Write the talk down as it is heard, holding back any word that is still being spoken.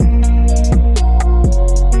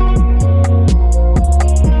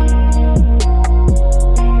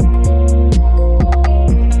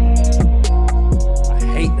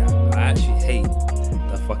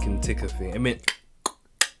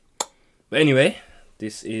anyway,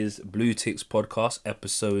 this is Blue Ticks Podcast,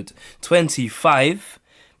 episode 25.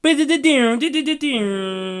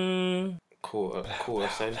 Quarter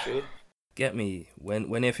century. Get me, when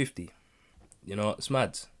near 50. You know, it's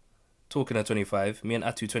mad. Talking at 25. Me and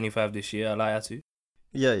Atu 25 this year. I lie, Atu.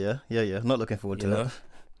 Yeah. Not looking forward to that.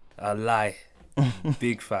 I lie.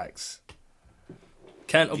 Big facts.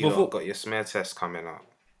 Can't You lot got your smear test coming up.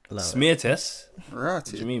 Smear test? Right. What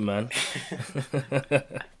do you mean, man?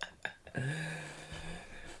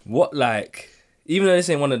 What, like, even though this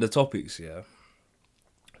ain't one of the topics, yeah,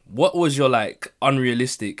 what was your, like,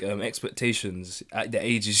 unrealistic expectations at the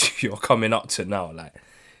ages you're coming up to now? Like,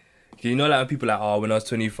 you know, like, people like, oh, when I was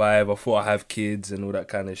 25, I thought I'd have kids and all that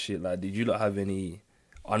kind of shit. Like, did you not have any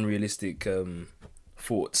unrealistic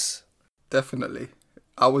thoughts? Definitely.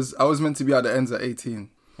 I was meant to be at the ends at 18.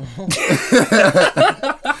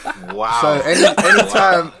 Wow. So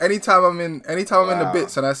anytime I'm in the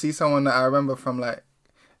bits and I see someone that I remember from like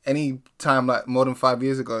any time like more than 5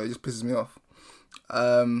 years ago, it just pisses me off.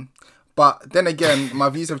 But then again, my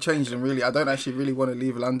views have changed and really I don't actually really want to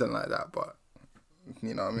leave London like that. But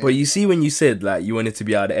you know what I mean. But you see, when you said like you wanted to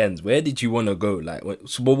be at the ends, where did you want to go? Like,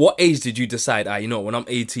 but what age did you decide? You know, when I'm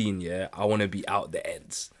 18, yeah, I want to be out the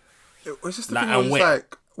ends. It was just the Like, thing. and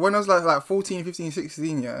When I was like 14, 15,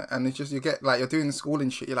 16, yeah, and it's just you get like you're doing the school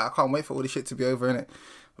and shit. You're like, I can't wait for all this shit to be over, innit?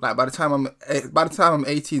 Like by the time I'm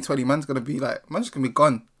 18, 20, man's just gonna be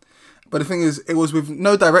gone. But the thing is, it was with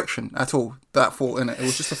no direction at all. That thought in it. It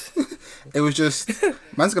was just, it was just,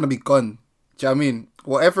 man's gonna be gone. Do you know what I mean?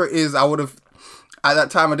 Whatever it is, I would have. At that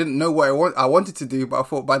time, I didn't know what I wanted to do, but I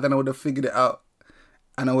thought by then I would have figured it out,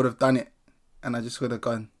 and I would have done it, and I just would have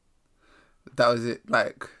gone. That was it.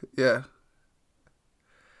 Like, yeah.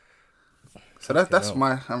 So that's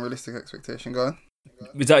my unrealistic expectation. Go on.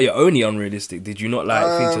 Was that your only unrealistic? Did you not like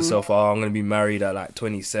think to yourself, oh, I'm gonna be married at like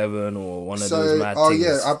 27 or one of those mad things?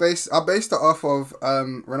 Yeah, I based it off of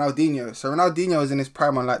Ronaldinho. So Ronaldinho was in his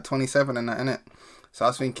prime on like 27 and that, innit? So I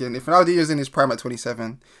was thinking, if Ronaldinho's in his prime at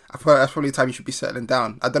 27, I thought that's probably the time you should be settling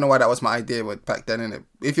down. I don't know why that was my idea, but back then, innit?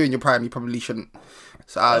 If you're in your prime, you probably shouldn't.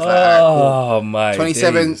 So I was like, alright, cool. My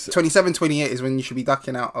 27, days. 27, 28 is when you should be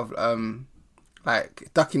ducking out of like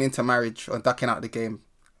ducking into marriage or ducking out of the game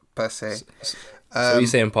per se. So you're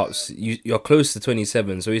saying, Pops, you're close to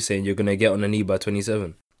 27, so you're saying you're gonna get on a knee by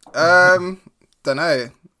 27? Don't know.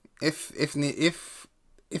 If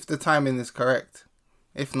the timing is correct.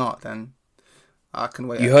 If not, then I can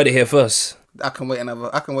wait. You heard it here first. I can wait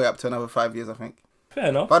up to another 5 years, I think. Fair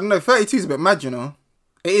enough. But I don't know, 32 is a bit mad, you know.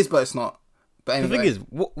 It is, but it's not. But anyway. The thing is,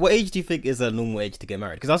 what age do you think is a normal age to get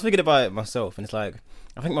married? Because I was thinking about it myself, and it's like,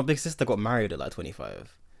 I think my big sister got married at like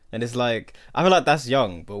 25. And it's like, I feel like that's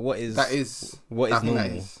young, but what is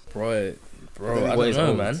normal? Bro, I don't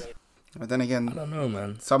know, man. But then again, I don't know,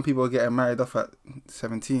 man. some people are getting married off at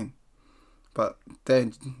 17. But they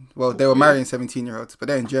were marrying 17-year-olds, but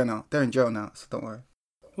they're in jail now. They're in jail now, so don't worry.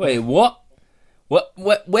 Wait, what?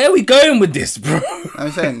 Where are we going with this, bro?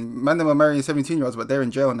 I'm saying, man, they were marrying 17-year-olds, but they're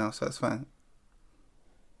in jail now, so that's fine.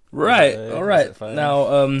 Right, all right.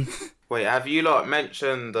 Now, Wait, have you lot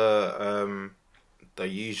mentioned the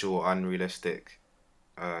usual unrealistic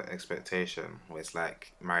expectation where it's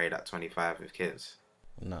like married at 25 with kids?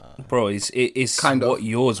 Nah. bro, it's Kind of. what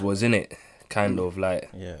yours was, innit? Kind of like,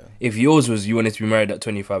 Yeah. if yours was you wanted to be married at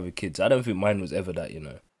 25 with kids, I don't think mine was ever that, you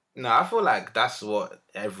know. No, I feel like that's what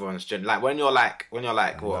everyone's like when you're like what?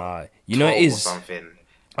 Nah, you know it 12 or is. something.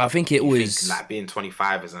 I think it You was. think, like being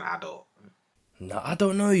 25 as an adult. Nah, I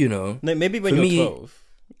don't know, you know. No, maybe when For you're me- 12.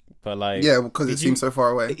 But like, Yeah, because it seems so far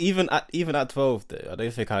away. Even at 12, though, I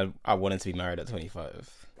don't think I wanted to be married at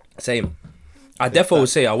 25. Same. I definitely would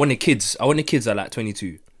say I wanted kids. I wanted kids at like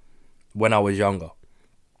 22 when I was younger.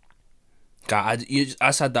 I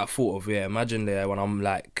just had that thought of, imagine there when I'm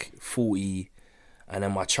like 40 and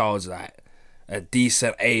then my child's like a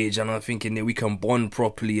decent age and I'm thinking that we can bond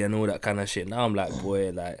properly and all that kind of shit. Now I'm like,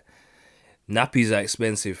 boy, like, nappies are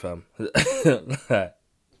expensive, fam.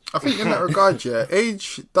 I think in that regard, yeah,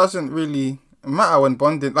 age doesn't really matter when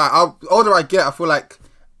bonding. Like, older I get, I feel like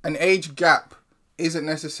an age gap isn't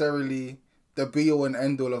necessarily the be-all and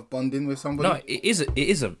end-all of bonding with somebody. No, it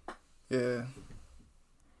isn't. Yeah.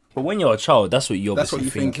 But when you're a child, that's what you're That's what you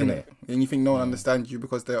think, innit? innit? And you think no one understands you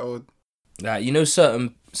because they're old. Like, you know,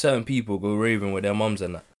 certain people go raving with their mums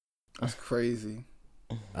and that. That's crazy.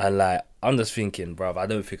 And like, I'm just thinking, bruv, I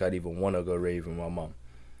don't think I'd even want to go raving with my mum.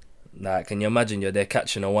 Like, can you imagine you're there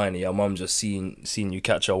catching a wine and your mum just seeing you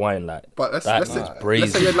catch a wine? Like, But let's say That is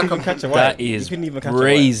you had like Catch a wine. that You is couldn't even catch a wine.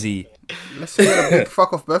 crazy. let's say you had a big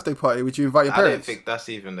fuck off birthday party. Would you invite your I don't parents? think that's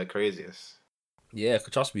even the craziest. Yeah,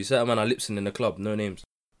 trust me, certain man are lipsing in the club, no names.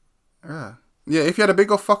 Yeah. Yeah, if you had a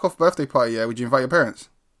big old fuck off birthday party, yeah, would you invite your parents?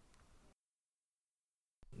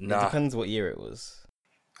 It Nah. depends what year it was.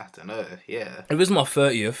 I don't know. Yeah. If it was my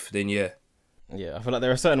 30th, then yeah. Yeah, I feel like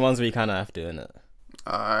there are certain ones where you kind of have to, innit?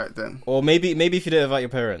 Alright then. Or maybe if you don't invite your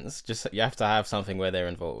parents, just you have to have something where they're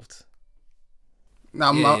involved. No,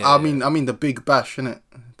 I mean the big bash, innit?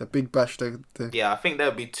 The big bash. Yeah, I think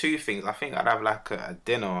there'll be two things. I think I'd have like a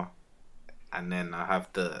dinner, and then I have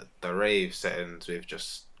the rave settings with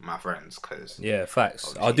just my friends. Cause Yeah,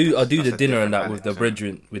 facts. obviously I'll do that's the a dinner and different that with the vibe,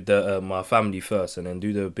 brethren, with the my family first, and then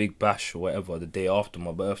do the big bash or whatever the day after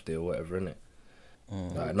my birthday or whatever, innit?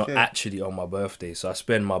 Like, not Okay. actually on my birthday, so I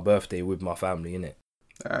spend my birthday with my family, innit?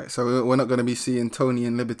 Alright, so we're not gonna be seeing Tony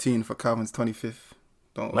and Libertine for Calvin's 25th.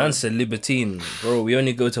 Don't worry. Man said Libertine, bro. We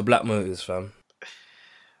only go to Black Motors, fam.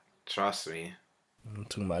 Trust me. I'm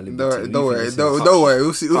talking about Libertine. Don't worry. Don't worry.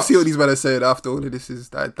 We'll see what these men are saying after all of this is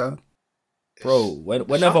died down. Bro,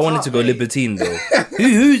 whenever I wanted up, to go mate. Libertine, though,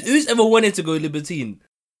 who's ever wanted to go Libertine?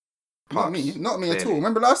 Not me at all. clearly.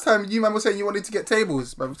 Remember last time you man was saying you wanted to get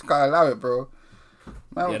tables, but we can't allow it, bro.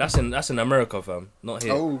 Man, Yeah, that's in America, fam, not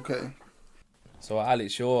here. Oh, okay. So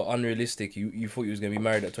Alex, you're unrealistic. You thought you was gonna be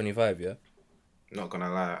married at 25, yeah? Not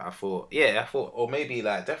gonna lie. I thought, or maybe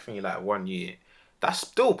like definitely like 1 year. That's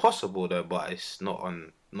still possible though, but it's not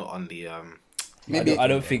on the Maybe I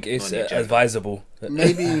don't think it's On the agenda. advisable.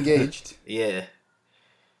 maybe engaged. Yeah.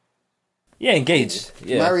 Yeah, engaged.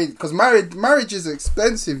 Yeah, Married, because marriage is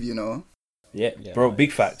expensive, you know. yeah, Yeah, bro. nice.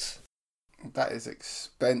 Big facts. That is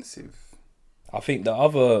expensive. I think the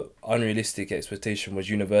other unrealistic expectation was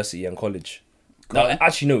university and college. No,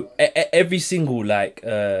 actually, no. Every single like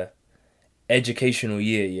educational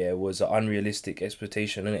year, yeah, was an unrealistic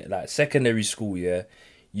expectation, innit? Like secondary school, yeah.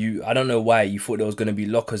 I don't know why you thought there was gonna be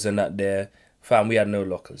lockers and that there. Fam, we had no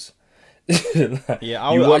lockers. Yeah,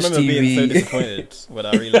 I You watch remember being so TV. disappointed when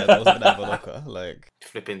I realised I wasn't gonna have a locker. Like,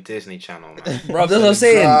 Flipping Disney Channel, man. Bro, that's what I'm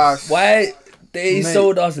saying. Gosh. Why they Mate.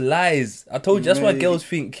 sold us lies? I told you that's why Mate. girls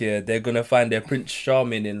think they're gonna find their Prince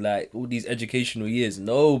Charming in like all these educational years.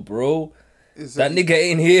 No, bro, that nigga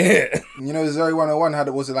ain't here. You know, Zoe 101 had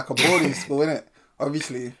was like a boarding school, innit?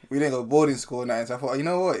 Obviously, we didn't go to boarding school and that, so I thought, you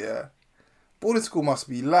know what, yeah, boarding school must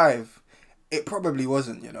be live. It probably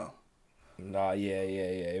wasn't, you know. Nah, yeah.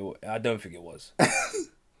 I don't think it was.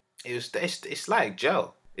 It's like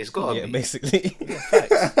gel. It's gotta yeah, be. basically.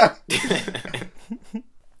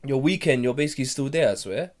 Your weekend, you're basically still there. I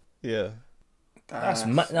swear. Yeah. That's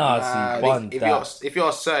mad. Nah, see, one If you're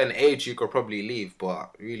a certain age, you could probably leave,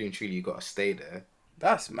 but really and truly, you gotta stay there.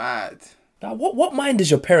 That's mad. Now, what mind does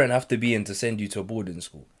your parent have to be in to send you to a boarding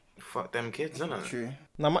school? Fuck them kids, innit? True.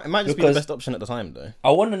 No, it might just be the Because- best option at the time, though. I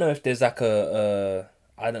want to know if there's like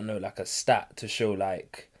I don't know, like a stat to show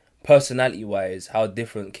like personality wise how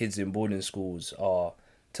different kids in boarding schools are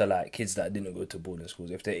to like kids that didn't go to boarding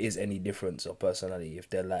schools. If there is any difference of personality, if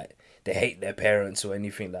they're like they hate their parents or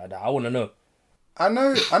anything like that, I want to know. I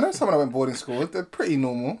know someone that went boarding school. They're pretty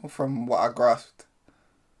normal from what I grasped.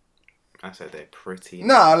 I said they're pretty.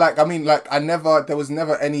 No, there was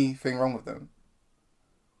never anything wrong with them.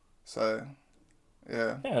 So,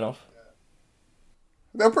 yeah. Fair enough.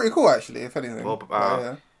 They were pretty cool, actually, if anything. What But, about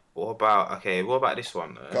yeah. what about this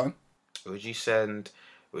one? Though? Go on. Would you send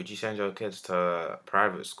your kids to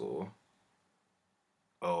private school,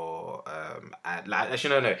 or actually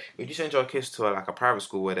no? Would you send your kids to like a private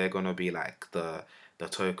school where they're gonna be like the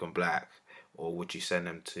token black, or would you send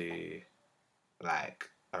them to like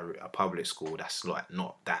a public school that's like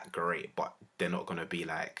not that great, but they're not gonna be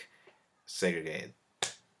like segregated?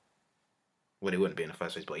 Well, they wouldn't be in the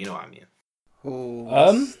first place, but you know what I mean.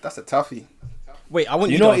 Ooh, that's a toughie. Wait, I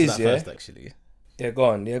want You you, know to what answer it that is, first, actually. Yeah, go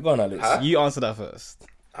on, Alex. Huh? You answer that first.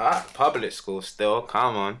 Public school still,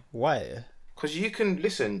 come on. Why? Because you can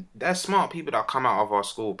listen. There's smart people that come out of our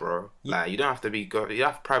school, bro. Like you don't have to be good. You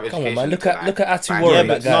have private Come on, education. man. Look at Atu bang Warren, Yeah, it.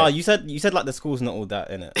 but that guy. no, you said like the school's not all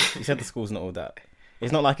that, innit? You said the school's not all that.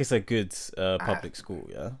 It's not like it's a good public school,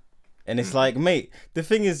 yeah. And it's like, mate, the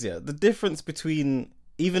thing is, yeah, the difference between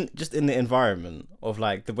even just in the environment of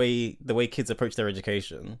like the way kids approach their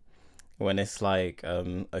education when it's like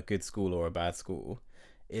a good school or a bad school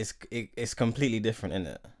it's completely different,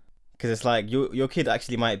 innit? Because it's like your kid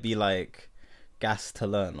actually might be like gassed to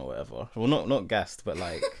learn or whatever. Well, not gassed, but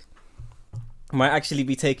like might actually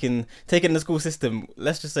be taking the school system,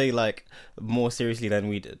 let's just say, like more seriously than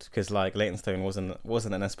we did, because like Leytonstone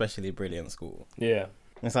wasn't an especially brilliant school. Yeah.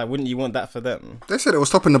 It's like, wouldn't you want that for them? They said it was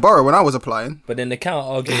stopping the borough when I was applying. But then the counter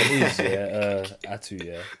argument is, Atu,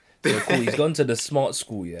 yeah. So cool, he's gone to the smart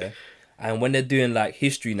school, yeah. And when they're doing like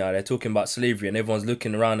history now, they're talking about slavery and everyone's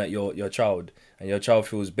looking around at your child and your child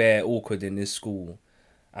feels bare awkward in this school.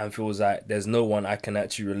 and feels like there's no one I can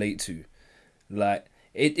actually relate to. Like,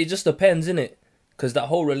 it just depends, innit? Because that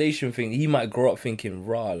whole relation thing, he might grow up thinking,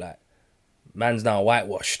 rah, like, man's now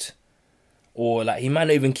whitewashed. Or, like, he might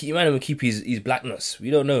not even keep his blackness. We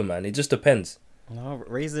don't know, man. It just depends. No,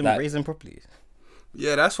 raise him properly.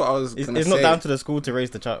 Yeah, that's what I was gonna say. It's not down to the school to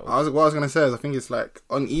raise the child. What I was gonna say is, I think it's like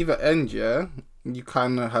on either end, yeah, you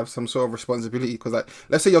kind of have some sort of responsibility because, like,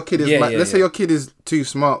 let's say your kid is, say your kid is too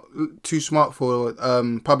smart for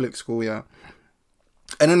public school, yeah,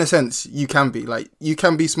 and in a sense, you can be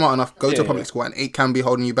smart enough, go to public school, and it can be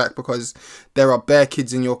holding you back because there are bare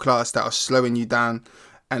kids in your class that are slowing you down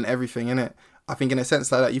and everything, innit? I think in a sense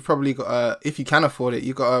like that, you've probably got if you can afford it,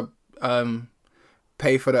 you got to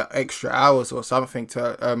pay for the extra hours or something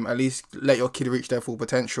to at least let your kid reach their full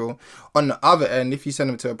potential. On the other end, if you send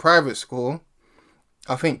them to a private school,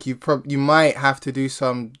 I think you might have to do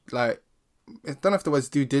some, like, I don't know if the word's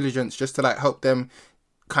due diligence, just to like help them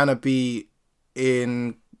kind of be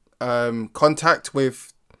in contact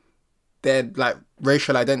with their like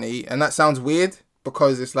racial identity. And that sounds weird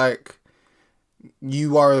because it's like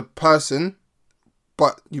you are a person,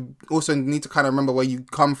 but you also need to kind of remember where you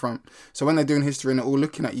come from. So when they're doing history and they're all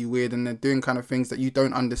looking at you weird and they're doing kind of things that you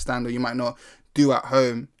don't understand or you might not do at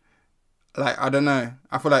home, like, I don't know.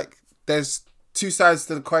 I feel like there's two sides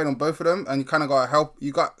to the coin on both of them, and you kind of got to help.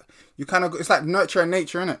 It's like nurture and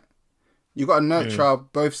nature, innit? You got to nurture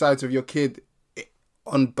both sides of your kid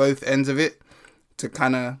on both ends of it to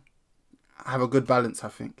kind of have a good balance, I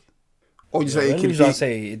think. Or just I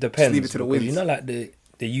say it depends. Leave it to the winds. You know, like the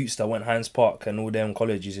youths that went Hines Park and all them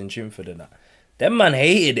colleges in Chimford and that. Them man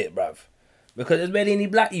hated it, bruv. Because there's barely any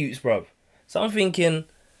black youths, bruv. So I'm thinking,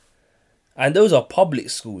 and those are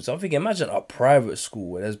public schools. I'm thinking, imagine a private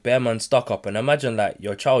school where there's bare man stuck up, and imagine like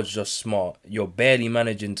your child's just smart. You're barely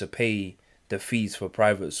managing to pay the fees for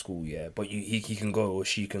private school, yeah. But he can go or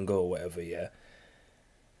she can go or whatever, yeah.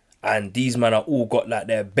 And these men are all got like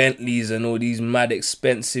their Bentleys and all these mad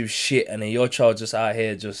expensive shit, and then your child just out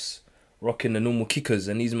here just rocking the normal kickers,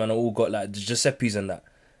 and these men are all got like the Giuseppes and that.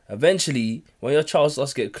 Eventually, when your child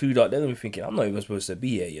starts to get clued up, they're gonna be thinking, I'm not even supposed to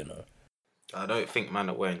be here, you know. I don't think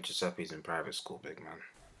man are wearing Giuseppes in private school, big man.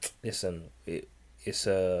 Listen, it's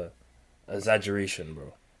a exaggeration,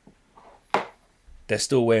 bro. They're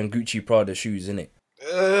still wearing Gucci Prada shoes, innit?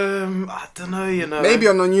 I don't know, you know. Maybe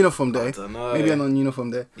on non-uniform day. I don't know. Maybe on non-uniform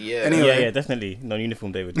day. Yeah. Anyway. Yeah, definitely.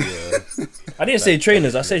 Non-uniform day would be... I didn't say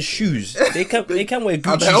trainers, I said shoes. They can wear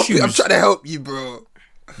Gucci shoes. I'm trying to help you, bro.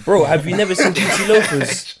 Bro, have you never seen Gucci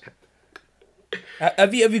loafers?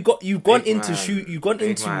 You've gone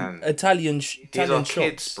into Italian shops,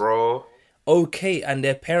 kids, bro. Okay, and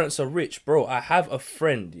their parents are rich, bro. I have a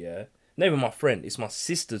friend, yeah. Not even my friend, it's my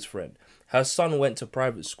sister's friend. Her son went to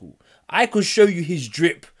private school. I could show you his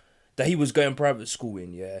drip that he was going private school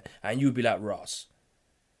in, yeah, and you'd be like, Ross.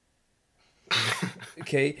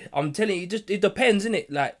 Okay, I'm telling you, it depends, innit?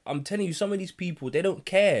 Like, I'm telling you, some of these people, they don't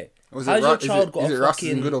care. How's your child got a fucking...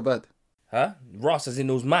 Is it good or bad? Huh? Ross as in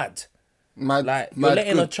those mad. Like, you're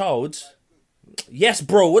letting a child... Yes,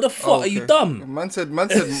 bro, what the fuck? Are you dumb? Man said,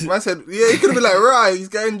 yeah, he could have been like, right, he's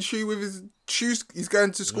going with his shoes, he's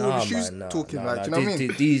going to school with his shoes talking, like, do you know what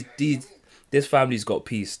I mean? This family's got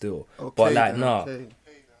peace still. Okay, but like, okay.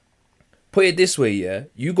 Put it this way, yeah?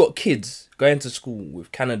 You got kids going to school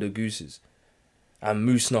with Canada Gooses and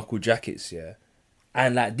moose knuckle jackets, yeah?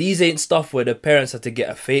 And like, these ain't stuff where the parents have to get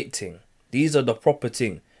a fake thing. These are the proper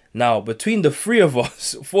thing. Now, between the four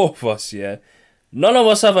of us, yeah? None of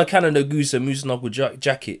us have a Canada Goose and moose knuckle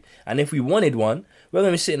jacket. And if we wanted one, we're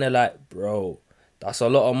going to be sitting there like, bro, that's a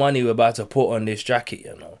lot of money we're about to put on this jacket,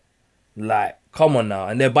 you know? Like, come on now.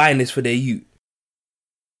 And they're buying this for their youth.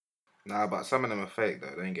 Nah, but some of them are fake,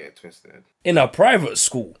 though. Don't get it twisted. In a private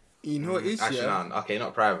school. You know what it is, Actually, yeah? no. Okay,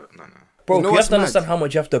 not private. No. Bro, You know you have what's to understand mad? how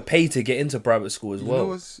much you have to pay to get into private school as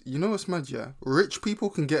well. You know what's mad, yeah? Rich people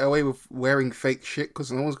can get away with wearing fake shit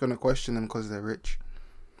because no one's going to question them because they're rich.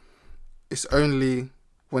 It's only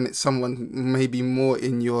when it's someone maybe more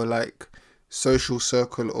in your, like, social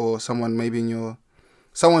circle or someone maybe in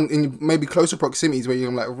maybe closer proximities where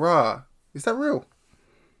you're like, rah, is that real?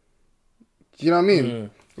 Do you know what I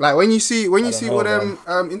mean? Like, when you see all them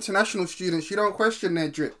international students, you don't question their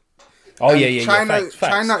drip. Oh, And yeah. China is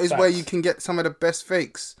facts. where you can get some of the best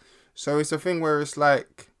fakes. So it's a thing where it's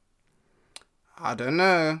like, I don't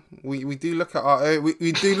know. We do look at our own.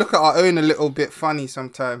 We do look at our own a little bit funny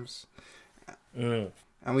sometimes, and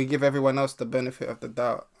we give everyone else the benefit of the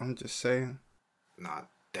doubt. I'm just saying. Nah,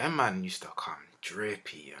 them man used to come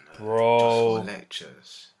drippy, you know, Bro. just for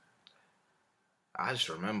lectures. I just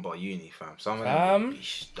remember uni, fam. Some of them would be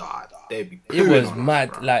they'd be It was pooing on us,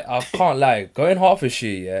 mad. bro. Like, I can't lie. Going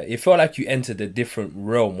Hertfordshire, yeah, it felt like you entered a different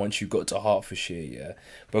realm once you got to Hertfordshire, yeah.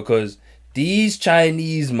 Because these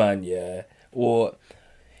Chinese, man, yeah, or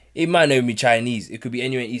it might not be Chinese. It could be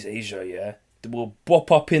anywhere in East Asia, yeah. They will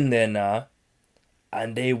bop up in there now,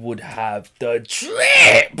 and they would have the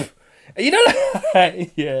drip. You know,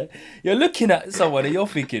 like, yeah, you're looking at someone and you're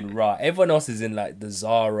thinking, right, everyone else is in like the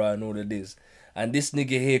Zara and all of this, and this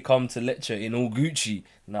nigga here come to lecture in all Gucci.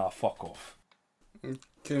 Nah, fuck off.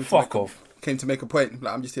 Fuck off. Came to make a point.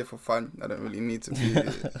 Like, I'm just here for fun. I don't really need to be. Do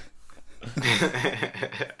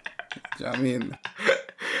you know what I mean?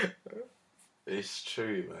 It's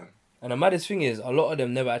true, man. And the maddest thing is, a lot of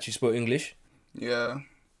them never actually spoke English. Yeah.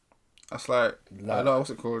 That's like a lot. What's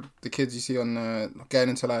it called? The kids you see on getting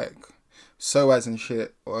into like SOAS and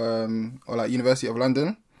shit, or like University of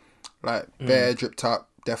London, like bare dripped up.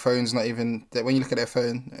 Their phones not even. When you look at their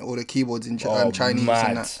phone, all the keyboards in Chinese mad.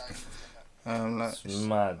 and that. Like It's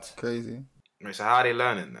mad. crazy. Wait, so how are they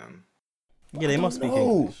learning then? Yeah, they must speak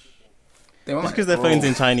English. They Just might. because their phone's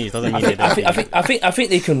in Chinese doesn't mean they don't speak English. I think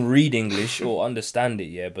they can read English or understand it,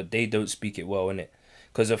 yeah, but they don't speak it well, innit?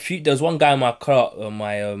 Because there's one guy in my class,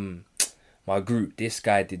 my group. This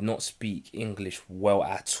guy did not speak English well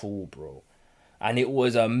at all, bro, and it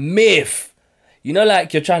was a myth. You know,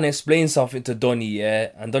 like you're trying to explain something to Donny, yeah,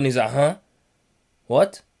 and Donny's like, huh,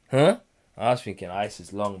 what, huh? I was thinking, ice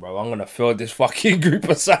is long, bro. I'm gonna fail this fucking group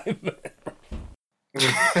assignment.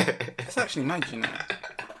 It's actually nice, you know.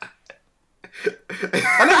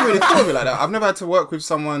 I never really thought of it like that. I've never had to work with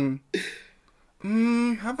someone.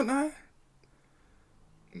 Haven't I?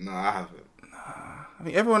 No, I haven't. I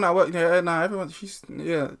mean, everyone I work, everyone.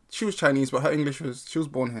 She was Chinese, but her English she was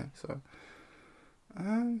born here, so.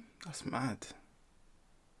 That's mad.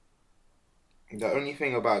 The only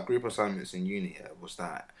thing about group assignments in uni was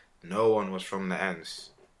that no one was from the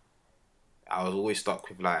ends. I was always stuck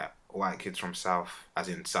with like white kids from South, as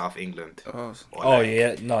in South England. Oh,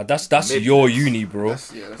 Yeah, no, that's your uni, bro.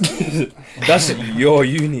 that's That's your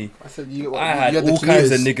uni. I said I had all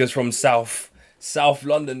kinds of niggas from South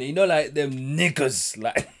London. You know, like them niggas,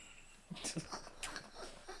 like.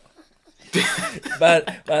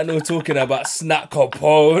 man, we're talking about Snack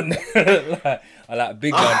Capone. I like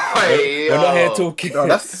big one. We're not here talking. No,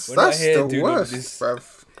 that's we're not here the doing worst, this.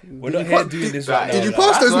 bruv. We're not here doing this right now. Did you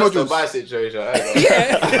pass those That's the modules? my situation.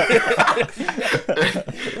 Yeah.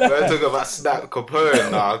 We're talking about Snap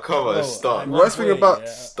Capone now. Come on, stop. Worst thing about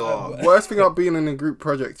Stop. worst thing about being in a group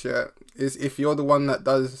project, yeah, is if you're the one that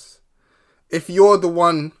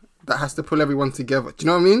has to pull everyone together. Do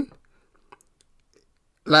you know what I mean?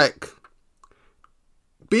 Like,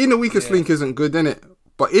 being the weakest link isn't good, innit?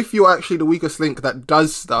 But if you're actually the weakest link that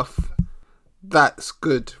does stuff, that's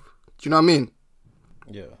good. Do you know what I mean?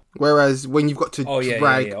 Yeah. Whereas when you've got to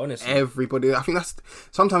drag honestly. everybody, I think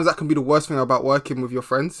sometimes that can be the worst thing about working with your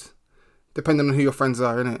friends, depending on who your friends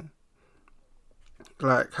are, innit?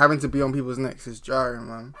 Like, having to be on people's necks is jarring,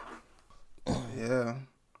 man. Yeah.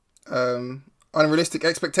 Unrealistic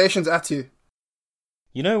expectations at you.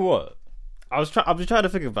 You know what? I've been trying to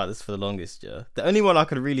think about this for the longest, yeah. The only one I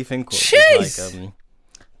could really think of was like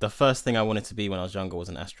the first thing I wanted to be when I was younger was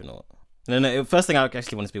an astronaut. No, the first thing I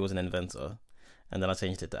actually wanted to be was an inventor, and then I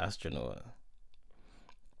changed it to astronaut.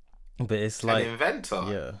 But it's like An inventor.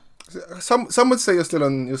 yeah, Some would say you're still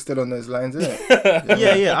on those lines, isn't it?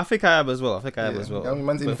 yeah. I think I am as well. Young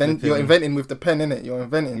man's But you're inventing with the pen, innit? You're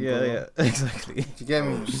inventing. Yeah, bro. yeah, exactly. Do you get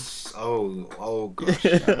me? Oh gosh.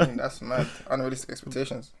 I mean, that's mad. Unrealistic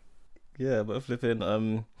expectations. Yeah, but flipping.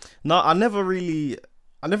 No, I never really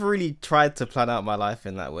tried to plan out my life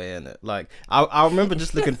in that way, innit? Like, I remember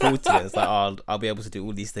just looking forward to it. It's like, I'll be able to do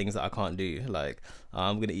all these things that I can't do. Like,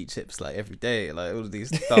 I'm gonna eat chips like every day, like all of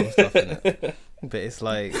these dumb stuff in it. But it's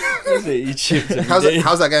like, How's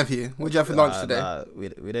that going for you? What'd you have for lunch today? Nah, we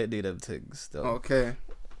don't do them things still. Okay.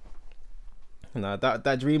 Nah,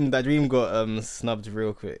 that dream got snubbed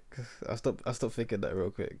real quick. I stopped thinking that real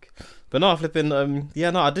quick. But no, flipping.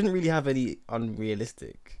 I didn't really have any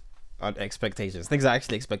unrealistic expectations. Things I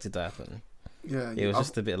actually expected to happen. Yeah. It was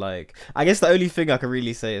just a bit like, I guess the only thing I can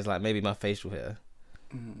really say is like maybe my facial hair.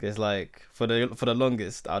 Because like for the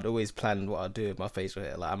longest, I'd always plan what I'd do with my facial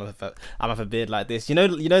hair. Like I'm have a beard like this. You know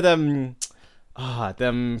them.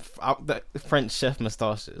 The French chef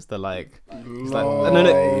moustaches. They're like, it's like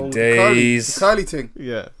no. Days. Curly thing.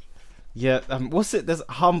 Yeah. What's it?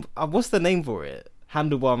 What's the name for it?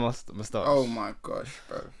 Handlebar moustache. Oh my gosh,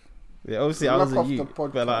 bro. Yeah, obviously I was Lock a off the youth,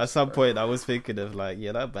 podcast, but like at some bro. point I was thinking of like,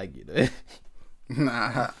 that bag, you know.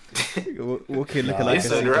 Nah, Walking looking like a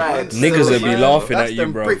Listen, single right. man. Niggas would be man, laughing that's at you,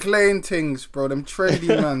 them bro. Brick Lane things, bro. Them trading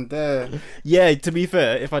man there, Yeah, to be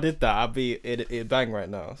fair, if I did that, I'd be it'd bang right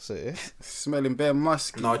now. So smelling bare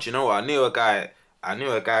musk. No, do you know what? I knew a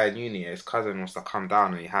guy in uni. His cousin was to come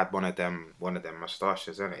down, and he had one of them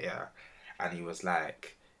mustaches in it, yeah. And he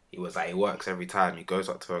works every time. He goes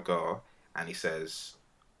up to a girl and he says,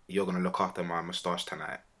 "You're gonna look after my mustache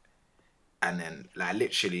tonight." And then, like,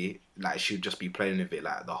 literally, like, she'd just be playing with it,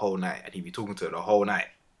 like, the whole night. And he'd be talking to her the whole night.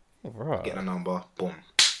 right. Get a number, boom.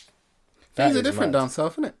 Things That are is different mad. down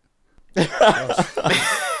south, innit?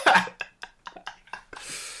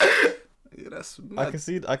 Yeah, that's mad. I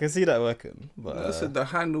can see that working, but I said the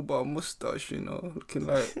handlebar mustache, you know, looking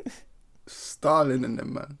like Stalin and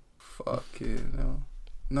them, man. Fucking hell.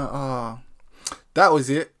 No, that was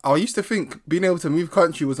it. I used to think being able to move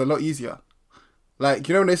country was a lot easier. Like,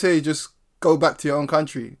 you know when they say just go back to your own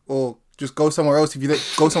country or just go somewhere else if you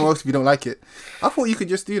don't like it. I thought you could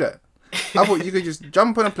just do that. I thought you could just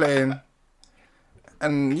jump on a plane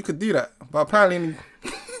and you could do that. But apparently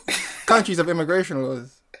countries have immigration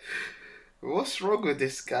laws. What's wrong with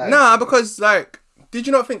this guy? Nah, because, like, did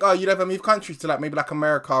you not think, you'd ever move countries to, like, maybe, like,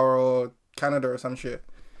 America or Canada or some shit?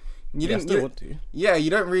 You yeah, I didn't. still You, want to. yeah, you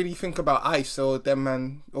don't really think about ICE or them,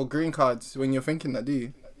 man, or green cards when you're thinking that, do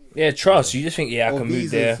you? Yeah, trust. You just think, yeah, I Or can visas.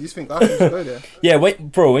 move there. You just think, I can just go there. Yeah,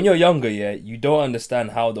 wait, bro. When you're younger, yeah, you don't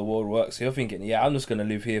understand how the world works. So you're thinking, yeah, I'm just gonna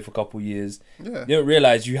live here for a couple of years. Yeah. You don't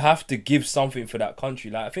realize you have to give something for that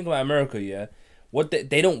country. Like, I think about America, yeah.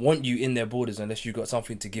 They don't want you in their borders unless you got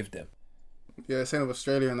something to give them. Yeah, same with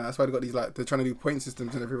Australia and that. That's why they got these, like, they're trying to do point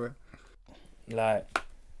systems and everywhere. Like,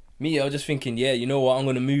 me, I was just thinking, yeah, you know what? I'm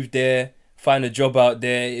gonna move there, find a job out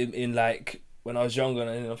there in like when I was younger,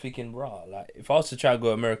 and I'm thinking, rah, like, if I was to try and go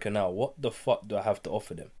to America now, what the fuck do I have to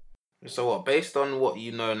offer them? So what? Based on what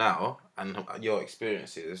you know now and your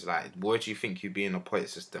experiences, like, where do you think you'd be in a point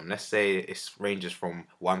system? Let's say it ranges from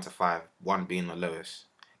 1 to 5, 1 being the lowest.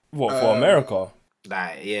 What for America?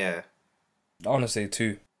 Like, yeah, I want to say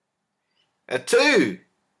 2. a 2.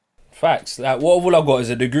 Facts. Like, what all I got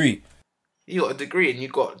is a degree. You got a degree and you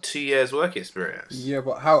got 2 years work experience. Yeah,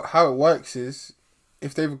 but how it works is,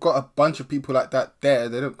 if they've got a bunch of people like that there,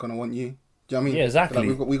 they're not going to want you. Do you know what I mean? Yeah, exactly.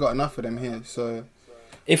 Like, we got enough of them here, so...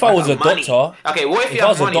 If I was a Money. doctor, Okay, what if you I have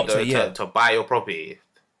was a money doctor, though yeah. to buy your property?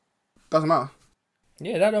 Doesn't matter.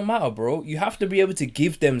 yeah, that don't matter, bro. You have to be able to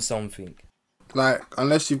give them something. Like,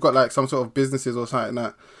 unless you've got, like, some sort of businesses or something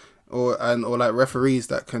like that, or like referees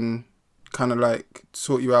that can kind of like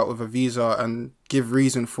sort you out with a visa and give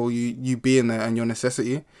reason for you being there and your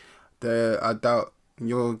necessity, there I doubt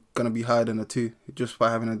you're gonna be higher than a 2 just by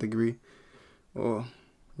having a degree, or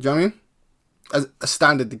do you know what I mean? As a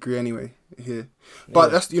standard degree anyway here.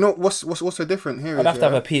 But that's, you know, what's also different here. I'd is, have to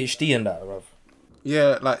have a PhD in that, bro.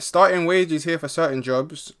 yeah, like starting wages here for certain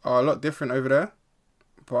jobs are a lot different over there,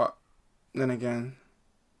 but then again,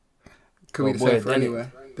 could be Well, the boy, same for then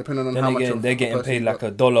anywhere, depending on Then how much again, of they're a getting person paid you like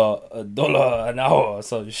got. $1 an hour or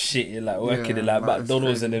some shit. You're like working Yeah, in like like, it's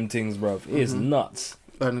McDonald's crazy. and them things, bro. It's nuts.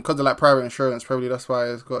 And because of like private insurance, probably that's why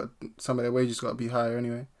it's got some of their wages got to be higher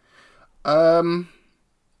anyway.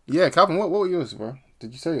 Yeah, Calvin, what were yours, bro?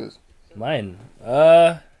 Did you say yours? Mine.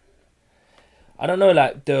 I don't know,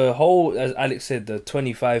 like the whole, as Alex said, the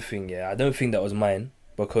 25 thing, yeah, I don't think that was mine,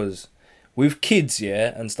 because with kids,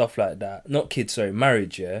 yeah, and stuff like that, not kids, sorry,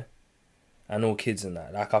 marriage, yeah, and all kids and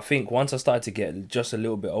that, like I think once I started to get just a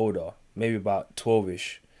little bit older, maybe about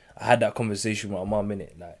 12ish, I had that conversation with my mum,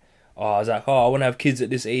 innit, like, I was like, I want to have kids at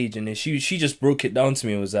this age, and then she just broke it down to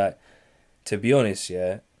me and was like, to be honest,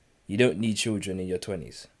 yeah, you don't need children in your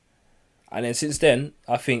 20s. And then since then,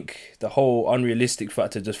 I think the whole unrealistic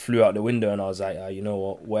factor just flew out the window, and I was like, you know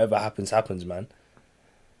what, whatever happens, happens, man.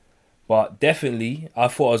 But definitely, I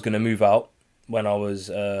thought I was going to move out when I was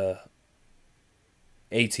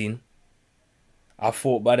 18. I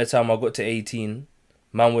thought by the time I got to 18,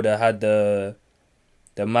 man would have had the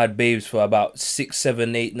mad babes for about 6,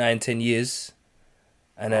 7, 8, 9, 10 years.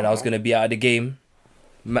 And then I was going to be out of the game.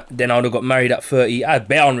 Then I would have got married at 30. I had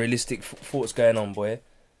bare unrealistic thoughts going on, boy.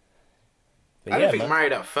 But I yeah, don't think man.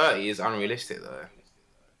 married at 30 is unrealistic though.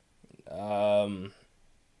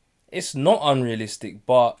 It's not unrealistic,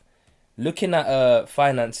 but looking at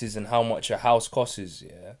finances and how much a house costs,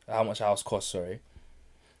 sorry.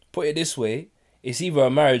 Put it this way, it's either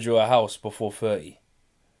a marriage or a house before 30.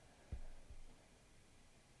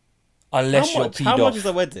 Unless you're peed How much off. is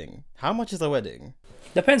a wedding? How much is a wedding?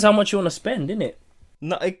 Depends how much you want to spend, innit?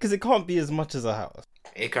 No, because it can't be as much as a house.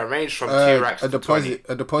 It can range from 2 racks a to 20. deposit,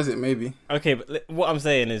 a deposit maybe. Okay, but what I'm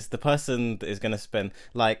saying is the person that is going to spend,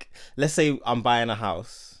 like, let's say I'm buying a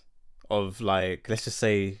house of like, let's just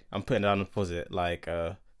say I'm putting down a deposit like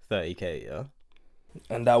 30k, yeah.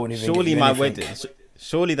 And that wouldn't even Surely get you my anything. wedding,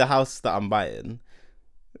 surely the house that I'm buying,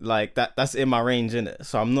 like that's in my range, innit?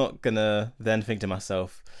 So I'm not gonna then think to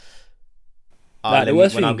myself, Like, the when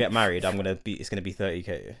worst I thing- get married, it's gonna be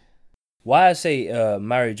 30k. Why I say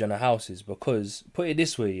marriage and a house is because, put it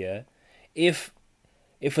this way, yeah, if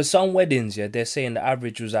for some weddings, yeah, they're saying the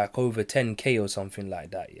average was like over 10k or something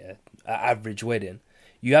like that, yeah, an average wedding,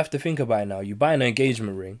 you have to think about it now. You buy an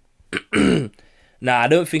engagement ring. Now, I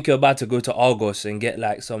don't think you're about to go to Argos and get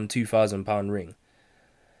like some £2,000 ring,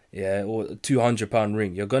 yeah, or £200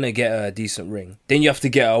 ring. You're gonna get a decent ring. Then you have to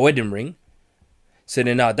get a wedding ring. So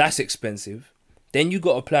then now that's expensive. Then you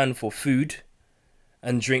got to plan for food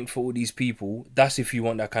and drink for all these people. That's if you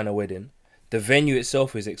want that kind of wedding. The venue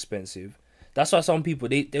itself is expensive. That's why some people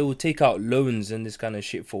they will take out loans and this kind of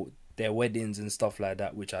shit for their weddings and stuff like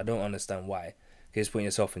that, which I don't understand why. Because putting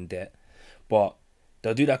yourself in debt. But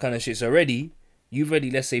they'll do that kind of shit. So you've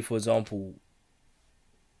already, let's say for example,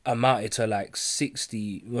 amounted to like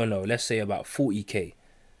 60, well no, let's say about 40k.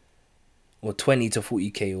 Or 20 to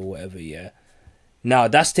 40k or whatever, yeah. Now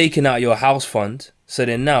that's taken out your house fund. So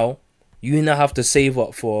then now you now have to save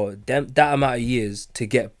up for that amount of years to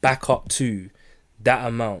get back up to that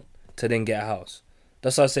amount to then get a house.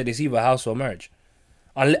 That's why I said it's either a house or marriage.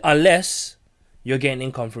 Unless you're getting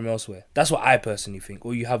income from elsewhere. That's what I personally think.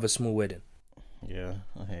 Or you have a small wedding. Yeah,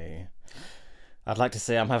 okay. I'd like to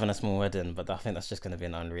say I'm having a small wedding, but I think that's just going to be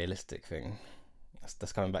an unrealistic thing.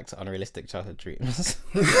 That's coming back to unrealistic childhood dreams.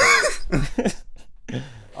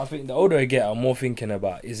 I think the older I get, I'm more thinking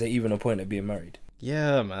about, is there even a point of being married?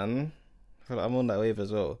 Yeah, man. I feel like I'm on that wave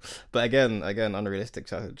as well. But again, unrealistic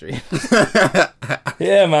childhood dreams.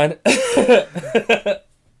 Yeah, man.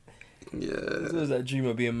 Yeah. There's that dream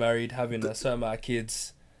of being married, having a certain amount of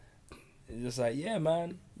kids. It's just like, yeah,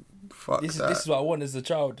 man. Fuck This that. is what I want as a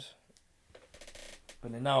child.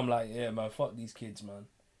 But then now I'm like, yeah, man, fuck these kids, man.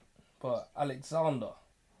 But Alexander,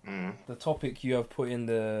 the topic you have put in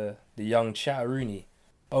the young chatteroony.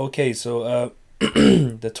 Okay, so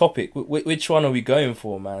the topic, which one are we going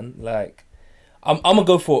for, man? Like, I'm gonna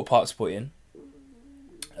go for what Pops put in.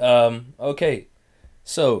 Okay,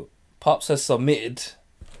 so Pops has submitted,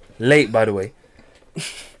 late by the way.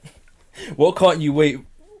 What can't you wait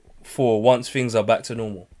for once things are back to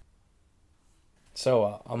normal?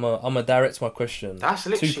 So I'm a direct my question. That's to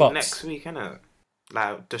literally Pops. next week, innit?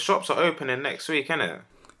 Like the shops are opening next week, innit?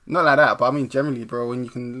 Not like that, but I mean generally, bro. When you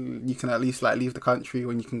can at least like leave the country.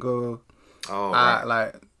 When you can go, Oh, right.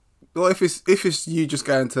 like, well, if it's you just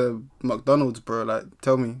going to McDonald's, bro. Like,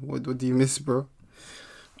 tell me, what do you miss, bro?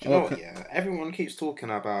 Do you know what, yeah? Everyone keeps talking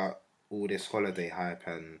about all this holiday hype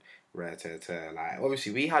and rare-tear. Like,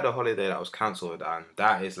 obviously, we had a holiday that was cancelled, and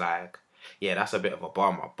that is like, yeah, that's a bit of a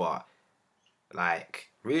bummer. But, like,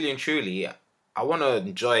 really and truly, I want to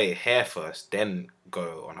enjoy it here first, then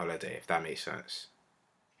go on holiday, if that makes sense.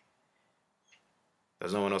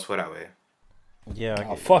 Does no one else feel that way? Yeah.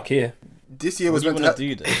 Oh, fuck yeah. This year What was do you meant want to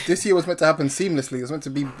to do then? this year was meant to happen seamlessly. It was meant to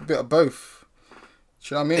be a bit of both.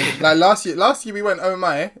 Do you know what I mean? Like last year we went oh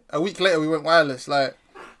my. A week later we went wireless. Like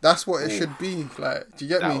that's what it should be. Like, do you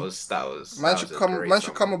get me? That was Man that should was a come. great Man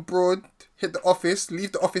should come summer. abroad, hit the office,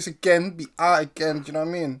 leave the office again, be out again. Do you know what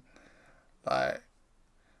I mean? Like,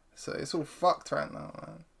 so it's all fucked right now,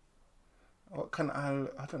 man. What can I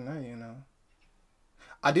don't know. You know.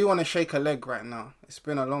 I do want to shake a leg right now. It's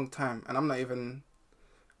been a long time, and I'm not even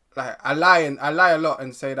like I lie a lot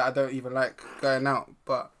and say that I don't even like going out,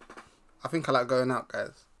 but I think I like going out,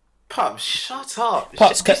 guys. Pops, shut up.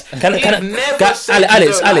 Pops, can I? You've never Ga- said Alex,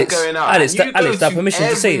 you don't like Alex, going out. Alex, You go Alex, that to permission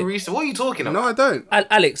to say every it. What are you talking No, about? I don't.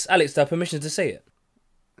 Alex, that permission to say it.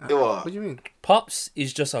 What? What do you mean? Pops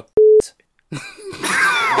is just a.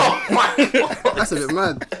 Oh my god. That's a bit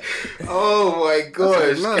mad. Oh my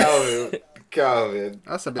gosh, mad. Calvin.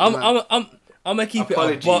 That's a bit mad. I'm gonna keep it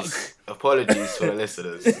a buck. Apologies for the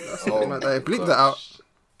listeners. Oh mad. my Hey, bleep that out. gosh.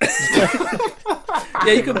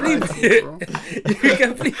 Yeah, you can bleep it. Bro. You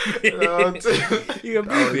can bleep it. You can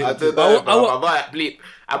bleep it. I don't know, But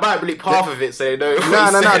I might bleep half of it so they know. No.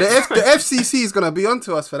 The FCC is gonna be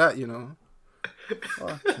onto us for that, you know.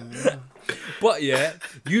 Fucking hell. But yeah,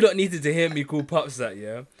 you don't needed to hear me call Pops that,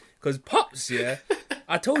 yeah? Because Pops, yeah,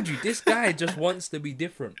 I told you, this guy just wants to be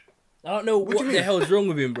different. I don't know what you the mean? hell's wrong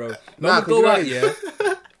with him, bro. Nah, Man, 'cause go you know out,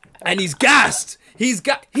 yeah, and he's gassed. He's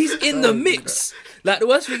in the mix. Like, the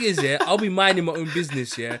worst thing is, yeah, I'll be minding my own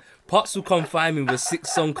business, yeah. Pops will come find me when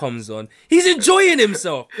 6 song comes on. He's enjoying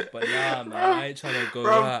himself. But nah, man, I ain't trying to go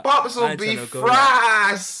Bro, out. Pops I will ain't be tryna go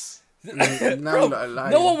out. frass. Now Bro, you're not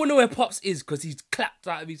lying. no one will know where Pops is because he's clapped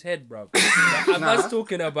out of his head, bro. Like, man's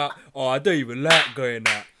talking about, oh, I don't even like going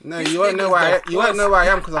out. No, This you won't know nigga's the where first- I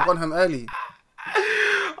am because I've gone home early.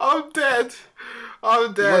 I'm dead.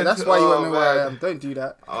 I'm dead. Well, that's why you won't Oh, know where I man. am. Don't do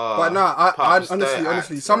that. Oh, But no, I Pops, honestly, don't act,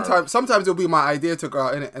 bro. sometimes it'll be my idea to go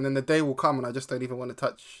out in it, and then the day will come and I just don't even want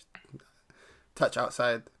to touch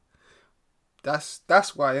outside. That's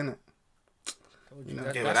why, innit? You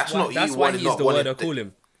know? Yeah, but that's not you That's why wanting- he's not the word wanting I call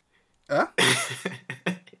him. Huh?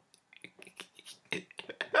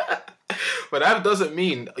 But that doesn't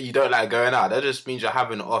mean you don't like going out. That just means you're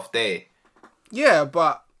having an off day. Yeah,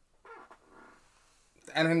 but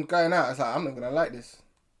and then going out, it's like I'm not gonna like this.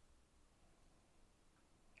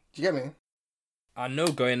 Do you get me? I know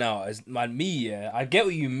going out is man me, yeah. I get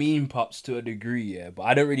what you mean, Pops, to a degree, yeah, but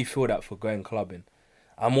I don't really feel that for going clubbing.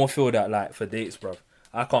 I more feel that like for dates, bro.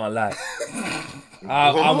 I can't lie.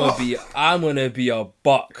 I'm gonna be a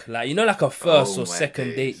buck, like you know, like a first Oh, or my second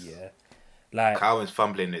days. date, yeah. Like Calvin's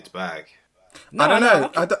fumbling its bag. no, I don't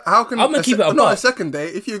know. no, How can I'm gonna keep it a not a buck. second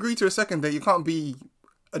date? If you agree to a second date, you can't be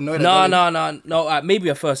annoyed. at No, Dolly. no. Maybe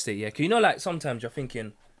a first date, yeah. 'Cause you know, like sometimes you're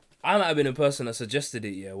thinking, I might have been a person that suggested it,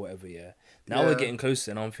 yeah, whatever, yeah. Now we're Yeah. getting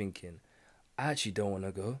closer, and I'm thinking, I actually don't want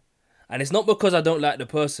to go, and it's not because I don't like the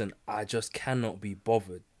person. I just cannot be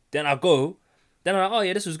bothered. Then I go, then I'm like, oh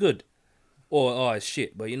yeah, this was good, or oh it's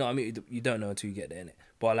shit. But you know what I mean? You don't know until you get there, innit?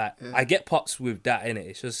 But like, I get Pops with that, innit?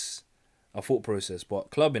 It's just a thought process. But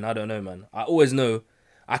clubbing, I don't know, man. I always know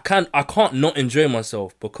I can't not enjoy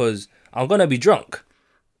myself because I'm gonna be drunk.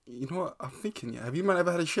 You know what? I'm thinking. Yeah. Have you man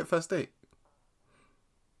ever had a shit first date?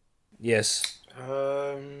 Yes.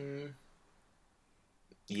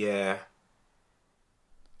 Yeah.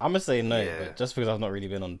 I'm gonna say no, Yeah. but just because I've not really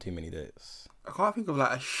been on too many dates. I can't think of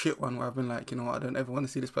like a shit one where I've been like, you know what? I don't ever want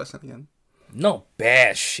to see this person again. Not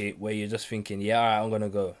bad shit where you're just thinking, yeah, alright, I'm gonna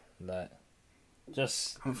go. Like,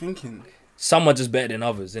 just I'm thinking. some are just better than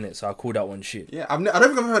others, innit? So I call that one shit. Yeah, I don't think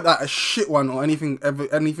I've ever had like a shit one or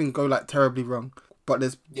anything go like terribly wrong. But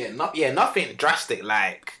there's Nothing drastic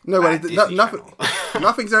like. no, like but Disney nothing. Channel.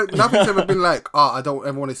 Nothing's ever been like, oh, I don't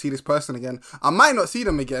ever want to see this person again. I might not see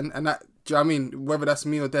them again, and that, do you know what I mean? Whether that's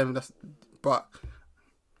me or them, but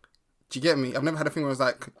do you get me? I've never had a thing where it's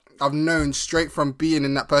like, I've known straight from being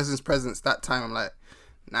in that person's presence that time, I'm like,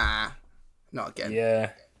 nah, not again.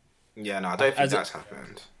 Yeah. Yeah, no, I don't think As that's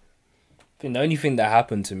happened. I think the only thing that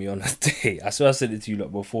happened to me on a date, I swear I said it to you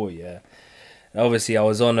lot before, yeah. Obviously, I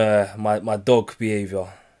was on my dog behaviour.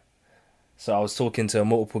 So I was talking to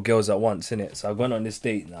multiple girls at once, innit? So I went on this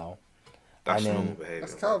date now. That's And then- normal behaviour.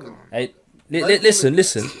 That's Calvin. Hey,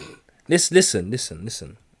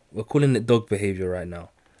 listen. We're calling it dog behaviour right now.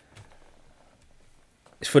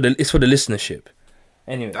 It's for the listenership.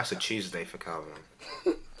 Anyway. That's a Tuesday for Calvin.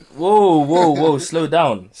 Whoa. Slow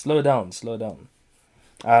down.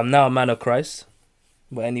 I'm now a man of Christ.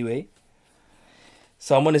 But anyway.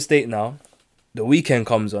 So I'm on this date now. The weekend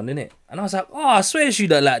comes on, innit? And I was like, oh, I swear it's you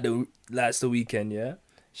that likes the weekend, yeah?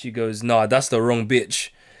 She goes, nah, that's the wrong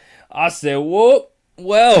bitch. I said, whoa,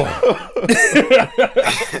 well.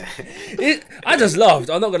 I just laughed.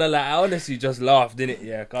 I'm not going to lie. I honestly just laughed, didn't it?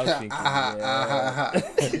 Yeah, 'cause I was thinking,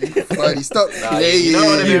 yeah. Buddy, stop playing. You know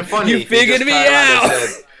what would have been funny? you if figured just me turned around and out.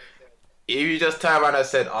 said- If you just turn around and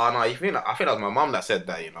said, "Oh no," I think that was my mum that said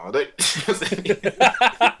that. You know, I don't.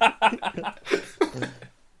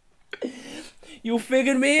 You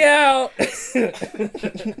figured me out.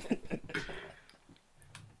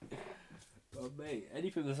 But mate,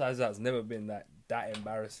 anything besides that's never been that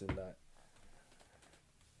embarrassing. Like,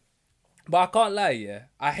 but I can't lie, yeah.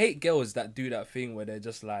 I hate girls that do that thing where they're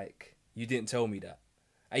just like, "You didn't tell me that,"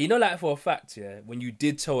 and you know, like for a fact, yeah, when you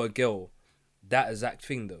did tell a girl that exact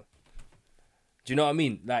thing, though. Do you know what I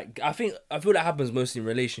mean? Like, I feel that happens mostly in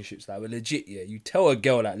relationships. Like, we're legit, yeah. You tell a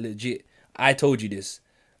girl, like, legit, I told you this,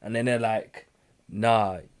 and then they're like,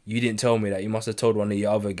 nah, you didn't tell me that. You must have told one of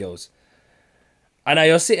your other girls. And now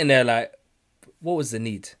you're sitting there like, what was the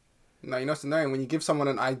need? No, you know what's annoying? When you give someone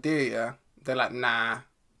an idea, yeah, they're like, nah.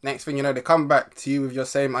 Next thing you know, they come back to you with your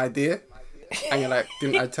same idea, and you're like,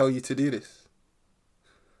 didn't I tell you to do this?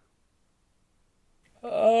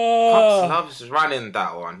 Pops loves running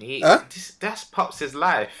that one. That's Pops'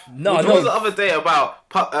 life. No, What no. was the other day about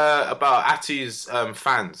Atu's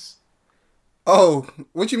fans? Oh,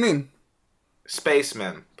 what do you mean?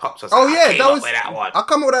 Spaceman. Pops was Oh like, yeah, I came up with that one. I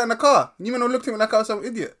come up with that in the car. You man looked at me like I was some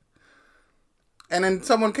idiot. And then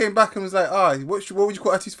someone came back and was like, what would you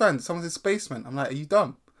call Atu's fans? Someone said spaceman. I'm like, are you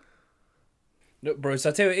dumb? Look, bro, so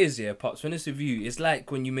I tell you what it is, yeah, Pops, when it's with you, it's like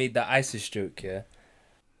when you made that ISIS joke, yeah?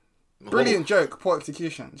 Brilliant joke, poor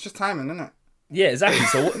execution. It's just timing, isn't it? Yeah, exactly.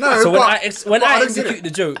 So No, so but when I I don't get execute it. the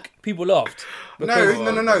joke, people laughed. No. Because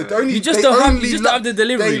The only, You just they don't have- only you just don't have the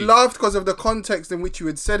delivery. They laughed because of the context in which you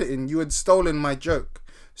had said it in. You had stolen my joke.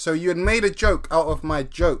 So you had made a joke out of my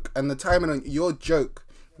joke, and the timing on your joke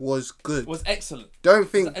was good. was excellent. Don't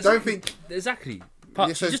think. Exactly. Pops,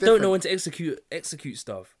 Yeah, so you it's just don't know different. when to execute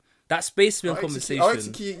stuff. That space beyond I'll conversation.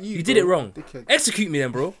 execute you, did bro, it wrong. dickhead. Execute me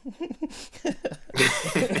then, bro.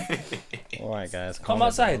 All right, guys, Come calm it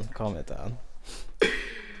outside. down, calm it down.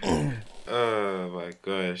 Oh my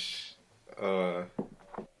gosh.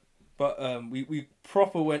 But we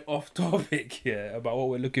proper went off topic here about what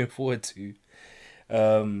we're looking forward to.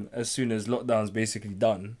 As soon as lockdown's basically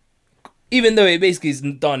done, even though it basically is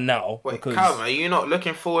done now. Wait, because Calvin, are you not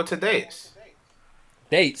looking forward to dates?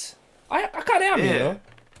 dates, I kind of am, Yeah. you know.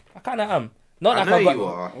 I kind of am. Not I like know I've got, you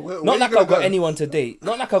are. not like I've got anyone to date.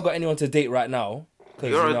 Not like I've got anyone to date right now. 'Cause,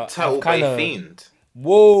 You're you know, a Turtle I've Bay kinda- fiend.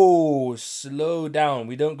 Whoa, slow down.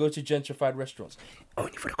 We don't go to gentrified restaurants.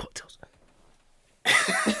 Only for the cocktails.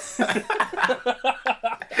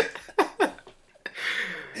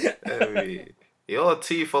 You're a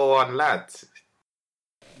 2-for-1 lad.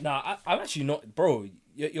 Nah, I'm actually not, bro.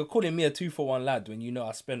 You're calling me a 2-for-1 lad when you know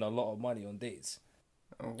I spend a lot of money on dates.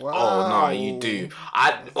 Wow. Oh no, you do.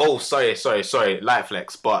 Sorry, light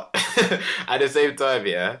flex. But at the same time,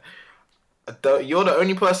 yeah, you're the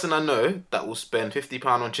only person I know that will spend £50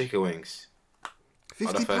 on chicken wings.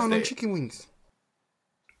 £50 first on date. chicken wings.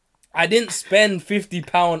 I didn't spend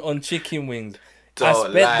 £50 on chicken wings. I Don't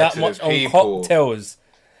spent lie that to much the on people. cocktails.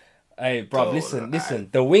 Hey, bro, Don't listen. lie.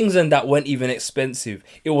 The wings and that weren't even expensive.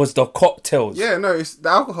 It was the cocktails. Yeah, no, it's the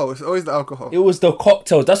alcohol. It's always the alcohol. It was the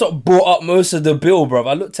cocktails. That's what brought up most of the bill, bro.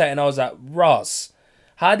 I looked at it and I was like, Ross,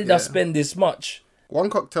 how did I Yeah. spend this much? One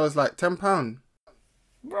cocktail is like £10.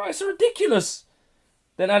 Bro, it's ridiculous.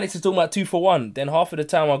 Then Alex is talking about 2-for-1. Then half of the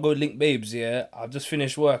time I go link babes, yeah. I've just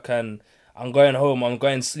finished work and I'm going home, I'm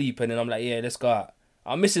going to sleep, and then I'm like, yeah, let's go out.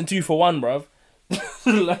 I'm missing 2-for-1, bruv.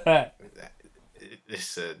 Like,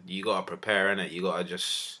 Listen, you gotta prepare, innit? You gotta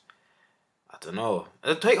just, I don't know.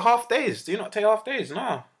 Take half days. Do you not take half days?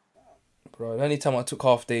 No. bro, the only time I took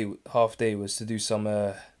half day was to do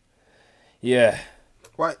some, yeah.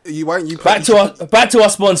 Why you Back to our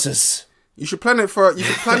sponsors. You should plan it for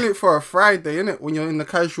a Friday, innit? When you're in the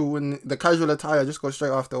casual attire, just go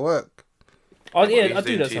straight after work. Oh yeah, Who's I do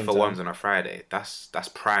doing that 2-for-1s sometimes. on a Friday. That's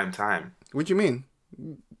prime time. What do you mean?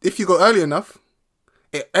 If you go early enough,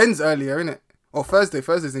 it ends earlier, innit? Or Thursday's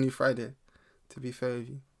the new Friday. To be fair with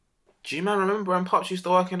you, Do you man remember when Pops used to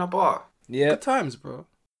work in a bar? Yeah, good times, bro.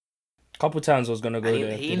 couple times I was gonna go And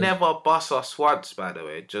there. he didn't. never bust us once, by the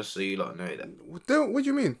way, just so you lot know that. What do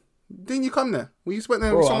you mean? Didn't you come there? Well, you spent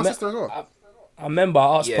there Bro, with I my met- sister as well. I remember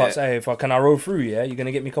I asked Yeah. Pops, hey, can I roll through? Yeah, you're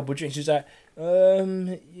gonna get me a couple of drinks. She's like,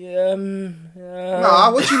 yeah.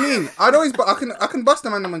 Nah, what do you mean? I can bust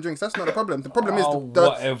them and them on drinks. That's not the problem. The problem is the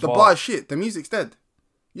whatever. bar is shit. The music's dead.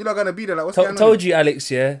 You're not gonna be there. Like, what's going on? Told you, Alex.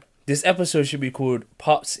 Yeah, this episode should be called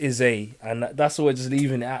Pops is a, and that's what we're just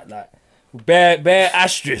leaving it at. Like, bare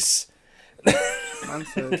asterisk. Man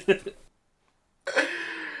said,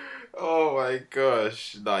 Oh my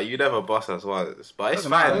gosh. Nah, you never bust us once. But it's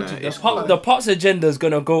Doesn't fine, matter. though. It's The cool. Pops agenda is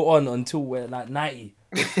gonna go on until we're like 90.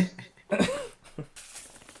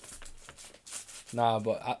 Nah,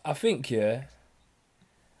 but I think, yeah,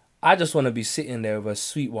 I just want to be sitting there with a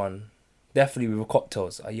sweet one, definitely with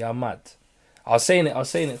cocktails. Yeah, I'm mad. I was saying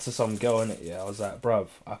it to some girl in it. Yeah, I was like, bruv,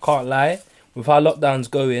 I can't lie. With how lockdown's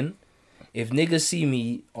going, if niggas see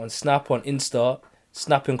me on Snap on Insta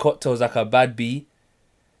snapping cocktails like a bad bee,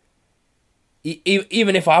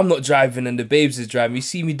 even if I'm not driving and the babes is driving, you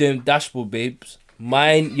see me doing dashboard, babes.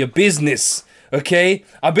 Mind your business, okay?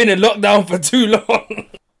 I've been in lockdown for too long.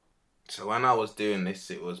 So when I was doing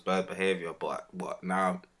this, it was bad behaviour. But what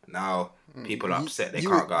now? Now people are upset they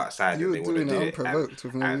can't go outside You and were they want to doing do it it. unprovoked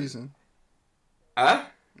with no and- reason. Huh?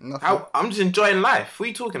 Nothing. I'm just enjoying life. What are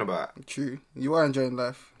you talking about? True. You are enjoying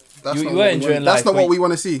life. That's You not were what we enjoying want. That's life, not but what we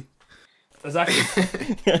want to see.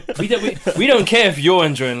 Exactly. we don't care if you're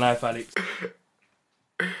enjoying life, Alex.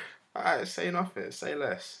 Alright, say nothing. Say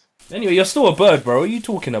less. Anyway, you're still a bird, bro. What are you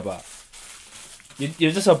talking about?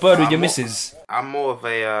 You're just a bird with your missus. I'm more of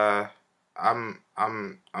a. I'm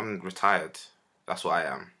retired. That's what I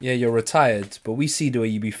am. Yeah, you're retired, but we see the way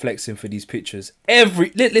you be flexing for these pictures.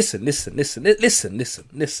 Listen.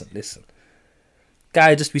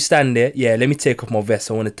 Guy just be standing there. Yeah, let me take off my vest.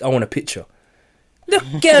 I want a picture. Look,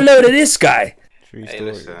 get a load of this guy. True Hey,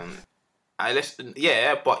 story. listen.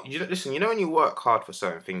 Yeah, but listen. You know when you work hard for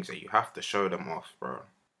certain things, that you have to show them off, bro.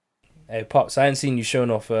 Hey, Pops, I ain't seen you showing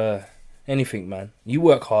off anything, man. You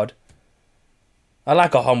work hard. I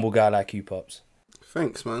like a humble guy like you, Pops.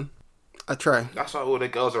 Thanks, man. I try. That's why all the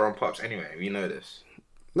girls are on Pops anyway. We know this.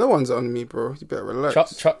 No one's on me, bro. You better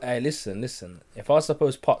relax. Hey, listen. If I was to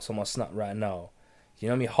post Pops on my Snap right now, you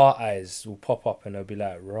know me, heart eyes will pop up and they'll be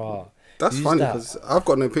like, "Raw." That's who's funny that? because I've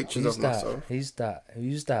got no pictures Who's of that? myself. Who's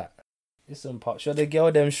that? Listen, Pops, you're the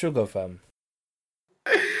girl them sugar, fam.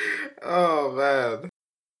 Oh man.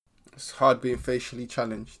 It's hard being facially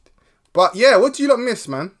challenged. But yeah, what do you lot miss,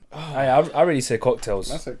 man? I already say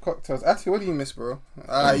cocktails. I said cocktails. Actually, what do you miss, bro?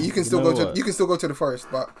 You can still You know go to what? you can still go to the forest,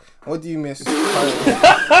 but what do you miss? Fuck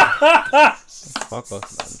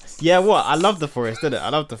off, man. Yeah, what? I love the forest, didn't it? I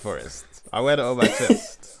love the forest. I wear it on my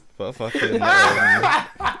chest. But fucking.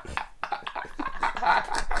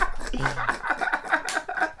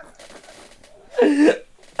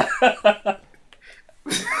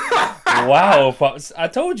 Wow, Pops. I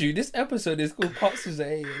told you, this episode is called Pops is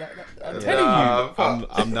a... I'm telling you.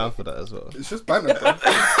 I'm down for that as well. It's just banter, though.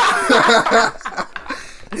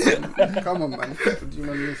 Come on, man. What do you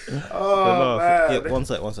miss? Oh man. Yeah, one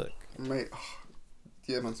sec. Mate,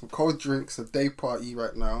 yeah, man, some cold drinks, a day party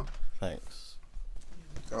right now. Thanks.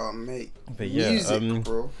 Oh, mate. But yeah, Music,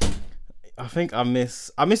 bro. I think I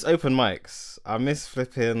miss open mics. I miss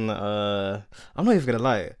flipping. I'm not even gonna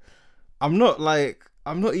lie. I'm not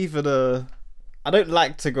even I don't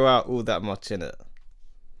like to go out all that much in it.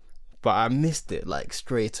 But I missed it like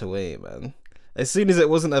straight away, man. As soon as it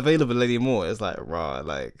wasn't available anymore, it's like raw.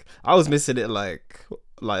 Like I was missing it like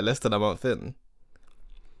less than a month in.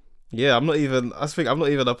 Yeah, I'm not even a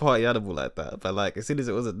party animal like that. But like as soon as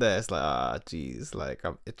it wasn't there, it's like jeez, like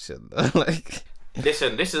I'm itching. Like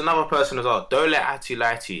Listen, this is another person as well. Don't let Atu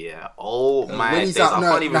lie to you, yeah? Oh my when he's days, out,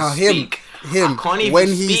 I can't even speak. Him. I can't even when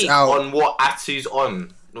speak he's out, on what Atu's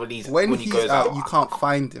on. When he he's goes out, you can't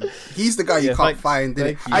find him. He's the guy you Yeah, can't thank find. you.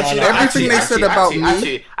 Innit? Actually, no, Everything they said about me.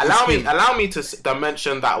 Actually, allow is him. me to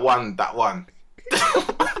mention that one.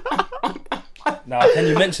 Now, can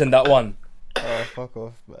you mention that one? oh fuck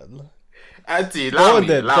off, man. Atu,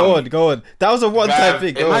 Go on. That was a one-time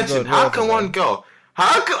thing. Go on. How can one girl?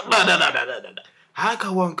 How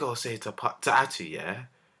can one girl say to Atu, yeah?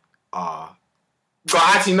 No,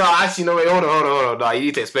 wait, hold on. No, you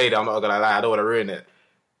need to explain it. I'm not gonna lie. I don't want to ruin it.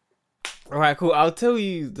 Alright, cool. I'll tell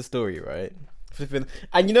you the story, right? Flipping.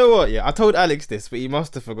 And you know what? Yeah, I told Alex this, but he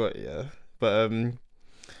must have forgot. Yeah, but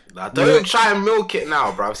Nah, don't try and milk it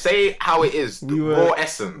now, bro. Say how it is. The raw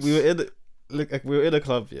essence. We were in a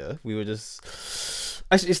club. Yeah, we were just.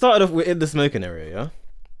 Actually, it started off. We're in the smoking area. Yeah.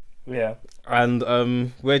 Yeah.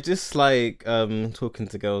 And we're just like talking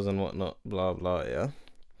to girls and whatnot, blah blah, yeah.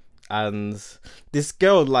 And this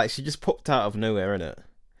girl, like, she just popped out of nowhere, innit?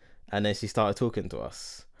 And then she started talking to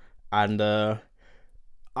us. And I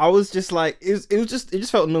was just like, it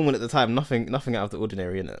just felt normal at the time, nothing out of the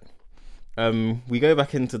ordinary, innit? We go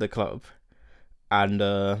back into the club, and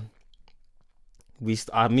I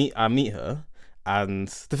meet her. And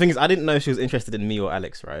the thing is, I didn't know she was interested in me or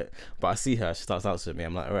Alex, right? But I see her, she starts answering me.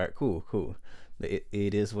 I'm like, all right, cool. It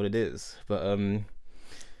is what it is. But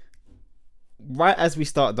right as we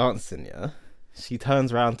start dancing, yeah, she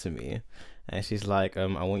turns around to me and she's like, I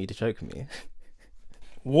want you to choke me.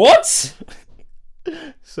 What?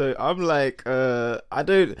 So I'm like, I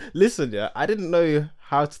didn't know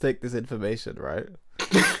how to take this information, right?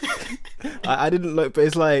 I didn't know, but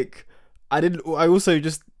it's like, I also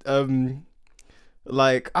just,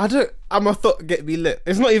 like, I'm a thought get me lit.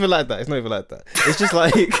 It's not even like that. It's just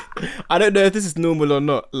like, I don't know if this is normal or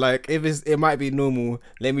not. Like, if it might be normal,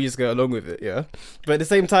 let me just go along with it, yeah? But at the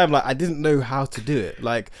same time, like, I didn't know how to do it.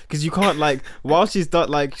 Like, because you can't, like, while she's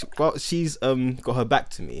got her back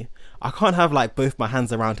to me, I can't have, like, both my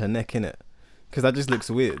hands around her neck, innit? Because that just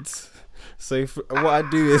looks weird. So what I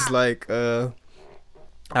do is, like, I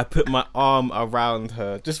put my arm around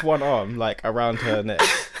her, just one arm, like, around her neck.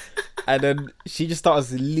 And then she just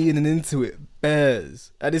starts leaning into it,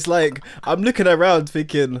 bears. And it's like, I'm looking around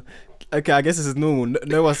thinking, okay, I guess this is normal.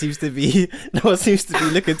 No one seems to be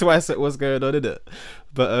looking twice at what's going on in it.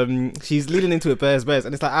 But she's leaning into it, bears.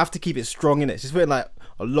 And it's like, I have to keep it strong in it. She's putting like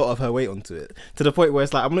a lot of her weight onto it, to the point where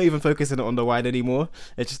it's like, I'm not even focusing on the wine anymore.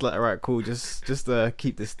 It's just like, all right, cool, just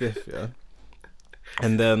keep this stiff, yeah.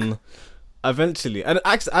 And then eventually, and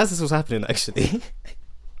as this was happening, actually,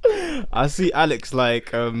 I see Alex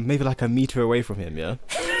like maybe like a meter away from him, yeah.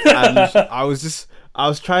 And I was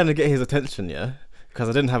trying to get his attention, yeah, because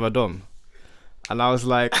I didn't have a dom, and I was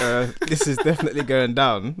like, this is definitely going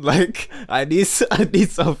down. Like, I need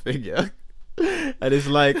something, yeah. And it's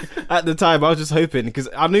like, at the time I was just hoping, because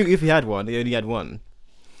I knew if he had one, he only had one.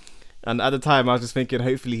 And at the time I was just thinking,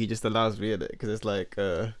 hopefully he just allows me in it, because it's like,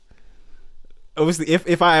 obviously,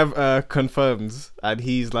 if I have confirmed and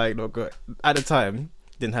he's like not good at the time,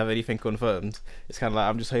 didn't have anything confirmed, it's kind of like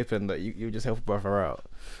I'm just hoping that you just help a brother out.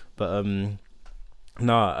 But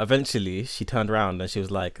nah, eventually she turned around and she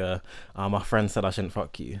was like, my friend said I shouldn't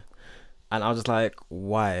fuck you, and I was just like,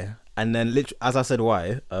 why? And then literally, as I said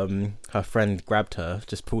why, her friend grabbed her,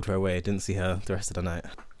 just pulled her away, didn't see her the rest of the night.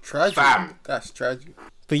 Tragic. Fam. That's tragic.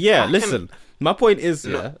 But yeah, listen, my point is,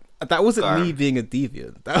 Look, that wasn't Fam. me being a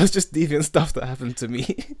deviant. That was just deviant stuff that happened to me.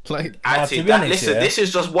 Like, Actually, to be honest, listen, yeah. this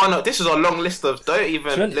is just one. This is a long list of. Don't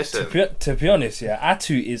even listen. To be honest, yeah,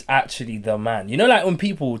 Atu is actually the man. You know, like when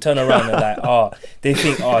people turn around and like, oh, they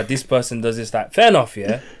think, oh, this person does this. Like, fair enough,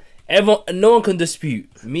 yeah. Everyone, no one can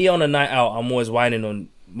dispute me on a night out. I'm always whining on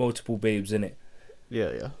multiple babes, innit?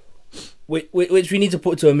 yeah. Which we need to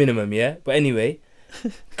put to a minimum, yeah. But anyway,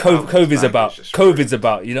 COVID's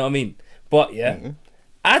about. You know what I mean? But yeah,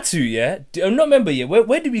 Atu, yeah. I not remember, yeah.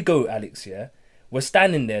 Where did we go, Alex? Yeah, we're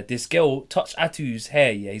standing there. This girl touched Atu's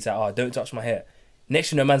hair. Yeah, he's like, oh, don't touch my hair.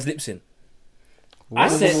 Next thing, the man's lips in. I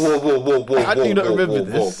said, whoa, I do not remember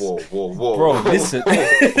this. bro, listen,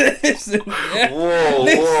 listen, yeah.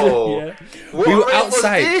 Whoa. Yeah. We were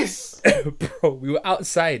outside. This? Bro, we were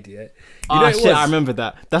outside, yeah. You Ah, know what it shit, was? I remember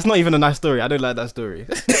that. That's not even a nice story. I don't like that story.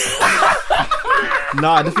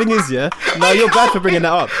 Nah, the thing is, yeah. No, you're bad for bringing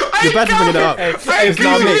that up. You're bad for bringing that up. Hey, It's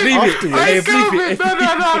not bleep me. it, After bleep it. you. Hey, bleep it.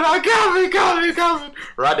 No, Calvin.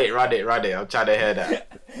 Run it. I'm trying to hear that.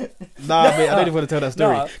 Nah, mate, I don't even want to tell that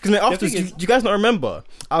story. Nah, Because afterwards, thing is- do you guys not remember?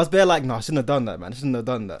 I was bare like, no, I shouldn't have done that, man. I shouldn't have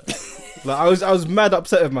done that. Like, I was mad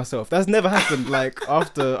upset with myself. That's never happened. Like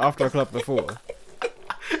after a club before.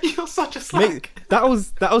 You're such a slack. Mate, that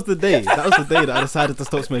was the day. That was the day that I decided to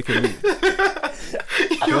stop smoking weed.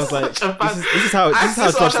 You're was like, such a bad. this is how That's what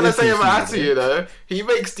I'm drugs trying to say influence about you, Atu, you know. He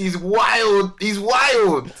makes these wild.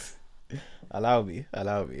 Allow me.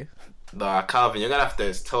 Nah, Calvin, you're gonna have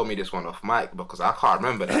to tell me this one off mic because I can't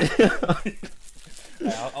remember that.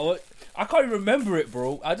 I can't even remember it,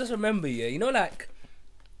 bro. I just remember, yeah. You know, like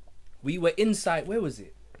we were inside. Where was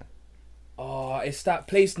it? Oh, it's that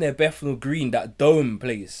place near Bethnal Green, that dome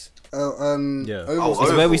place. Yeah. Oval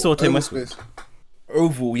It's where we Oval. saw Tim Oval Westwood. space.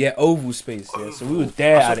 Oval space. Yeah. So we were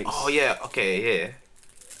there, Alex. Oh yeah, okay, yeah.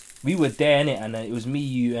 We were there, innit? And it was me,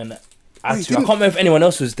 you, and Atu. I didn't- can't remember if anyone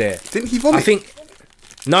else was there. Didn't he vomit? I think.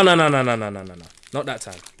 No. Not that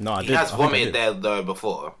time. No, I He did. has I think I vomited did. there though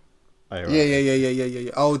before. Oh, you're Yeah.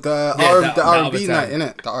 right. Oh, the that R&B other night, time.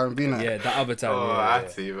 innit? The R&B night. Yeah, that other time. Oh, yeah.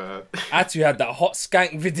 Atu, man. Atu had that hot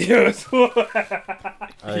skank video as well.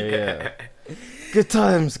 Oh, yeah. Good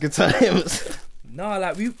times. Nah,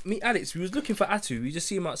 like me, Alex, we was looking for Atu. We just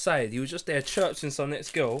see him outside. He was just there chirping some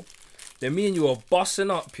next girl. Then me and you were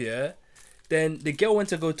bossing up, yeah. Then the girl went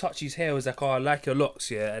to go touch his hair. Was like, "Oh, I like your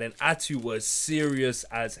locks, yeah." And then Atu was serious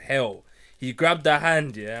as hell. He grabbed her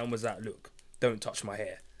hand, yeah, and was like, "Look, don't touch my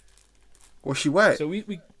hair." Was she white? So we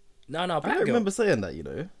no, I black don't girl, remember saying that, you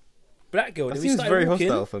know. black girl. That Then we seems started very walking.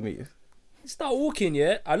 hostile for me. We start walking,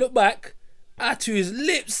 yeah. I look back. Atu's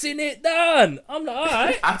lips in it done. I'm like,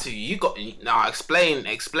 alright. Atu, you got now. Explain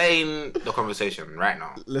the conversation right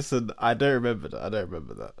now. Listen, I don't remember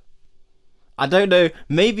that. I don't know.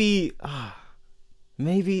 Maybe.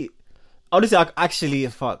 Honestly, actually,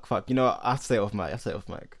 fuck. You know, I have to say it off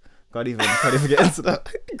mic. Can't even get into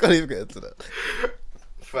that.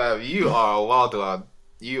 Fam, you are a wild one.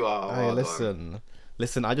 You are a Hey, wild one.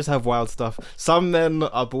 listen. I just have wild stuff. Some men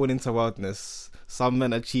are born into wildness. Some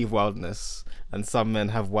men achieve wildness, and some men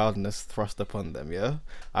have wildness thrust upon them. Yeah,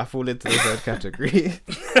 I fall into the third category.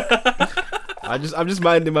 I'm just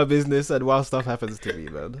minding my business, and wild stuff happens to me,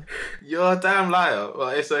 man. You're a damn liar. Well,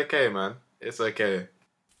 it's okay, man. It's okay.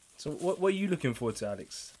 So what are you looking forward to,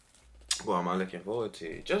 Alex? What am I looking forward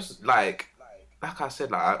to? Just like I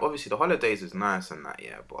said, like obviously the holidays is nice and that,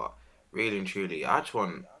 yeah, but really and truly, I just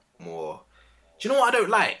want more. Do you know what I don't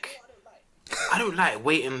like? I don't like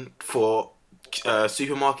waiting for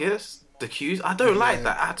supermarkets, the queues. I don't like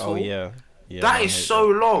that at all. Oh yeah. That I is hate so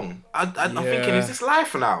long. I'm thinking, Yeah. is this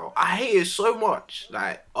life now? I hate it so much.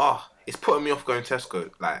 Like, it's putting me off going Tesco.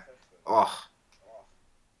 Like,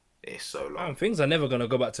 it's so long. Man, things are never gonna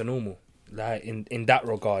go back to normal. Like in that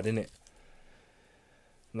regard, innit?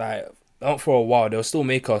 Like, not for a while, they'll still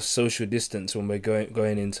make us social distance when we're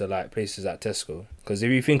going into like places like Tesco. Because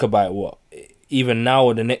if you think about it, even now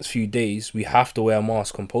or the next few days, we have to wear a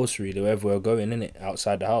mask compulsory wherever we're going, innit?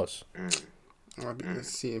 Outside the house. I've been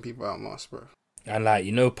seeing people out mask, bro. And like,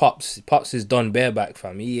 you know, Pops is done bareback,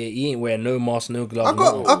 fam. He ain't wearing no mask, no gloves.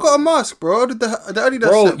 I got a mask, bro. The Adidas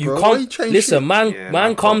Bro, set, you bro. Why can't you change listen, shit? man. Yeah,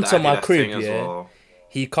 Man, I've come got to the my Adidas crib, thing as yeah. well.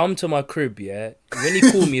 He come to my crib, yeah. When he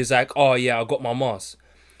called me, he's like, "Oh yeah, I got my mask."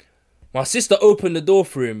 My sister opened the door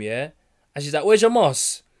for him, yeah? And she's like, where's your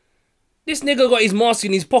mask? This nigga got his mask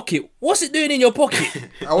in his pocket. What's it doing in your pocket?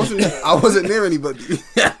 I wasn't near anybody.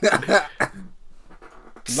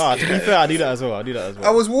 Nah, to be fair, I do that as well.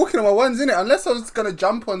 I was walking on my ones, innit? Unless I was gonna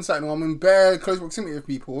jump on something or I'm in bare close proximity with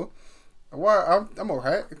people. Well, I'm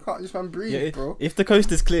alright. I can't just breathe, bro. If the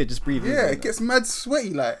coast is clear, just breathe. Yeah, it gets mad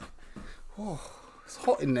sweaty, like. Oh, it's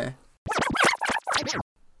hot in there.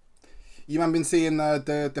 You man been seeing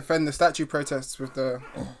the defend the statue protests with the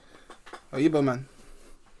Oyibo man?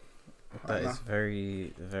 That is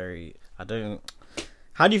very, very. I don't.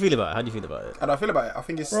 How do you feel about it? How do I feel about it? I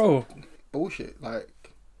think it's bullshit. Like,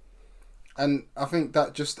 and I think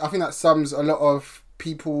that sums a lot of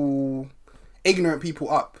people, ignorant people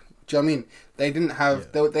up. Do you know what I mean? They didn't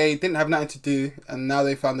have they didn't have nothing to do, and now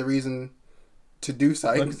they found the reason to do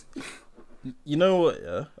something. You know what?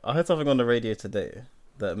 Yeah, I heard something on the radio today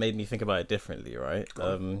that made me think about it differently. Right?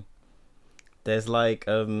 There's like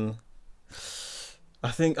I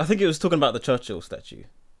think it was talking about the Churchill statue,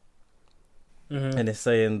 and it's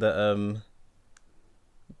saying that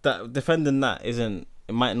that defending that isn't.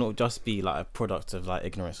 It might not just be like a product of like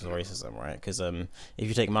ignorance or racism, right? Because if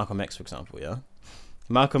you take Malcolm X for example, yeah,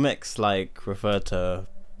 Malcolm X like referred to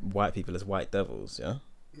white people as white devils, yeah,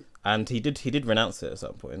 and he did renounce it at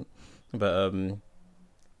some point, but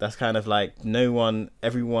that's kind of like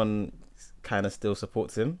everyone kind of still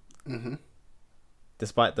supports him. Mm-hmm.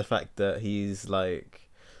 Despite the fact that he's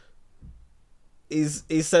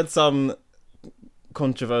said some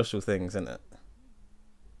controversial things in it.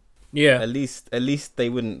 Yeah. At least they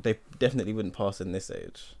definitely wouldn't pass in this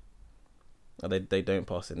age. Or they don't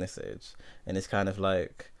pass in this age. And it's kind of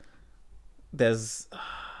like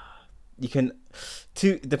depending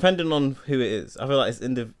on who it is. I feel like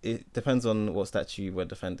it depends on what statue we're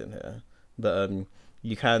defending here. But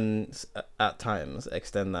you can at times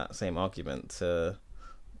extend that same argument to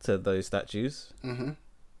those statues. Mm-hmm.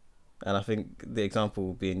 And I think the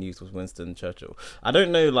example being used was Winston Churchill. I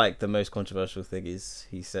don't know, like, the most controversial thing he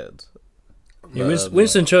said. Yeah,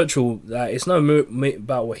 Winston Churchill, like, it's not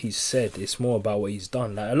about what he said, it's more about what he's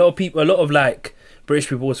done. Like, a lot of like British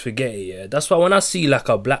people always forget it, yeah. That's why when I see like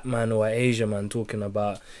a black man or an Asian man talking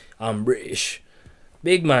about I'm British,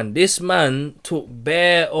 big man, this man took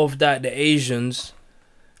bare of that the Asians,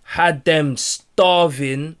 had them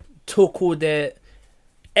starving, took all their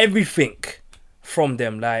everything from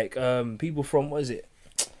them, like people from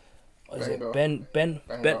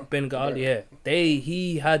Bengal, yeah.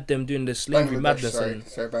 He had them doing the slavery madness.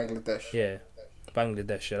 Bangladesh. Yeah,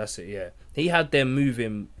 Bangladesh. Yeah, that's it. Yeah, he had them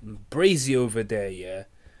moving brazy over there. Yeah,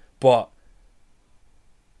 but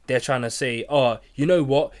they're trying to say, oh, you know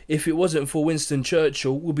what? If it wasn't for Winston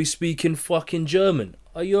Churchill, we'll be speaking fucking German.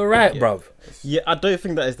 Are you alright, bruv? Yeah, I don't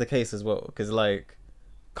think that is the case as well. Because like,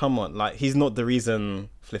 come on, like he's not the reason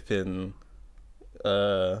flipping.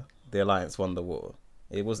 The Alliance won the war.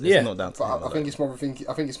 It's not down to him. I think it's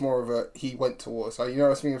more of a he went to war. So you know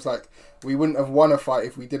what I mean? It's like we wouldn't have won a fight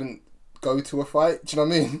if we didn't go to a fight. Do you know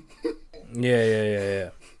what I mean?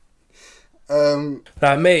 Yeah.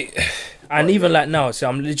 Like mate, and even like now, so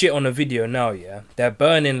I'm legit on a video now. Yeah, they're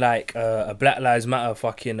burning like a Black Lives Matter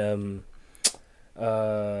fucking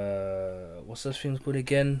what's those things called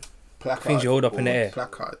again? Placard, things you hold up in the air.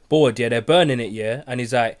 Placard. Board, yeah, they're burning it, yeah, and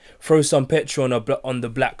he's like, throw some petrol on the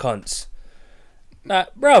black cunts.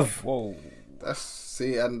 Like, bruv. Whoa.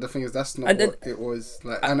 And the thing is, that's not what it was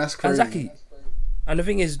like, and that's crazy. Exactly. And the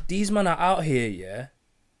thing is, these men are out here, yeah,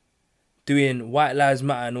 doing White Lives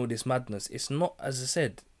Matter and all this madness. It's not, as I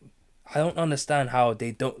said, I don't understand how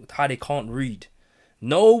they can't read.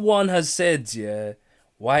 No one has said, yeah,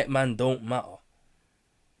 white man don't matter.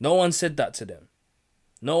 No one said that to them.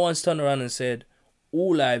 No one's turned around and said,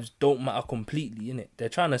 all lives don't matter completely, innit? They're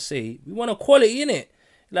trying to say, we want equality, innit?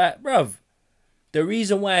 Like, bruv, the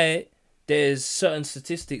reason why there's certain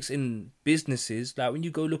statistics in businesses, like when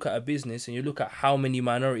you go look at a business and you look at how many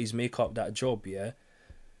minorities make up that job, yeah,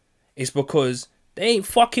 it's because they ain't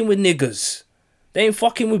fucking with niggas. They ain't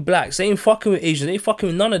fucking with blacks. They ain't fucking with Asians. They ain't fucking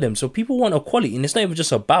with none of them. So people want equality, and it's not even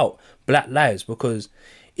just about black lives, because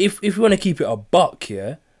if you want to keep it a buck,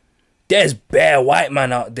 yeah, there's bare white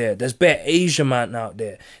man out there. There's bare Asian man out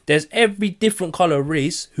there. There's every different colour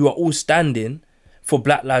race who are all standing for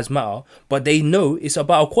Black Lives Matter, but they know it's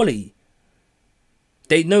about equality.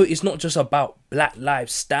 They know it's not just about Black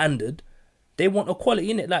Lives Standard. They want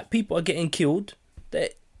equality, innit? Like, people are getting killed.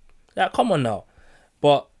 Like, come on now.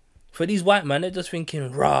 But for these white men, they're just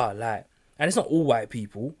thinking, rah, like, and it's not all white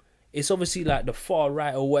people. It's obviously like the far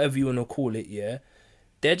right or whatever you want to call it, yeah.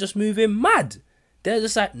 They're just moving mad. They're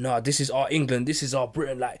just like, nah, this is our England, this is our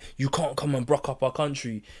Britain. Like, you can't come and brock up our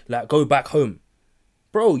country. Like, go back home.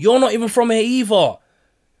 Bro, you're not even from here either.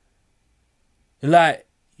 Like,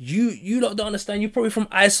 you lot don't understand. You're probably from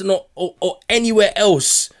Iceland or anywhere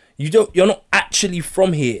else. You're not actually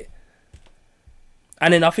from here.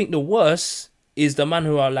 And then I think the worst is the man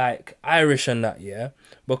who are like Irish and that, yeah?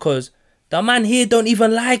 Because the man here don't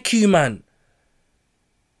even like you, man.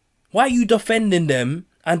 Why are you defending them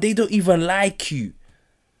and they don't even like you?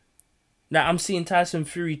 Now, I'm seeing Tyson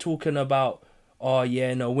Fury talking about, oh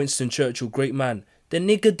yeah, no, Winston Churchill, great man. The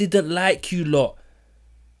nigga didn't like you lot.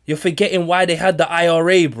 You're forgetting why they had the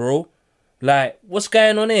IRA, bro. Like, what's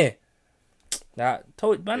going on here? That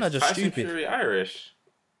man are just Tyson stupid. Fury Irish.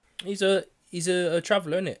 He's a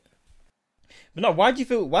traveller, innit? But no, why do you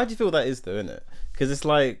feel that is though, innit? Because it's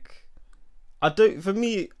like, for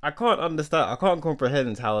me, I can't understand, I can't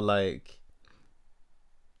comprehend how, like,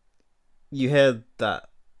 you hear that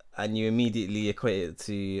and you immediately equate it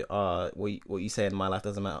to what you say in my life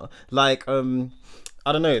doesn't matter. Like, I don't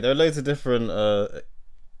know, there are loads of different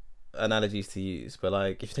analogies to use, but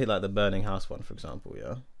like, if you take like the burning house one, for example,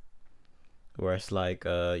 yeah, where it's like,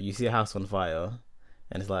 you see a house on fire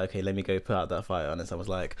and it's like, okay, let me go put out that fire, and then someone's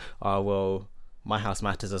like, oh well, my house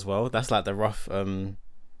matters as well. That's like the rough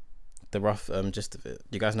gist of it.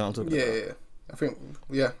 Do you guys know what I'm talking about? Yeah. I think,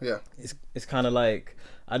 yeah. It's kind of like,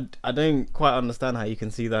 I don't quite understand how you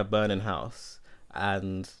can see that burning house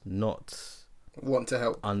and not Want to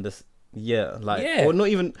help. or not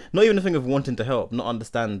even a thing of wanting to help, not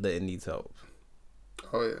understand that it needs help,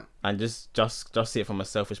 Oh yeah. and just see it from a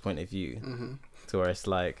selfish point of view, to where it's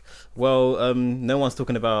like, well, no one's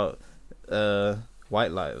talking about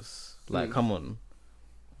white lives. Like, come on,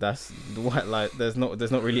 that's the white life. There's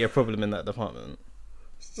not really a problem in that department.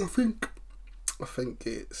 I think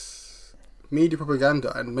it's media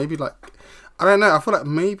propaganda, and maybe like, I don't know. I feel like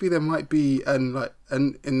maybe there might be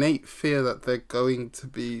an innate fear that they're going to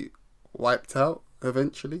be wiped out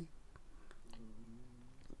eventually.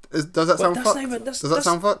 Does that sound fucked? Does that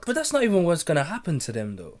sound fucked? But that's not even what's gonna happen to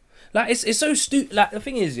them though. Like, it's so stupid. Like, the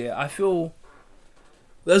thing is, yeah, I feel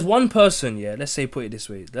there's one person, yeah. Let's say, put it this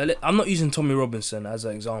way. I'm not using Tommy Robinson as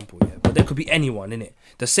an example, yeah, but there could be anyone in it.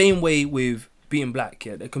 The same way with being black,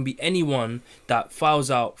 yeah, there can be anyone that files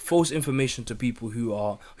out false information to people who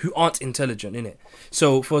aren't intelligent, innit?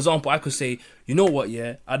 So, for example, I could say, you know what,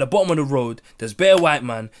 yeah, at the bottom of the road, there's bare white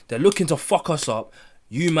man, they're looking to fuck us up.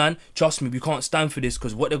 You, man, trust me, we can't stand for this,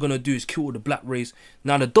 because what they're gonna do is kill the black race.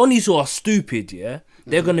 Now, the Donnies who are stupid, yeah,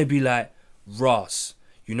 they're gonna be like, Ross,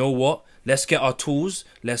 you know what? Let's get our tools.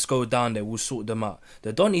 Let's go down there. We'll sort them out.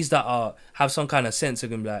 The Donnies that have some kind of sense are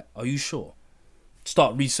gonna be like, are you sure?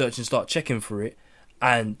 Start researching, start checking for it,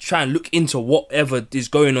 and try and look into whatever is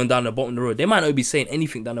going on down the bottom of the road. They might not be saying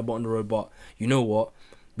anything down the bottom of the road, but you know what?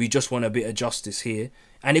 We just want a bit of justice here,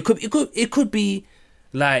 and it could be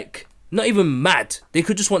like not even mad. They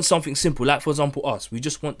could just want something simple, like for example us. We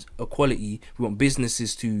just want equality. We want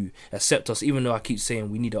businesses to accept us, even though I keep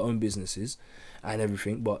saying we need our own businesses and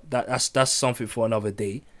everything. But that's something for another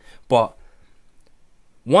day. But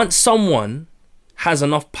once someone has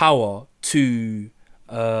enough power to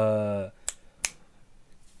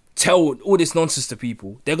tell all this nonsense to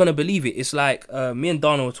people, they're gonna believe it. It's like me and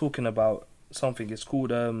Dana were talking about something. It's called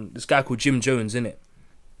this guy called Jim Jones, innit?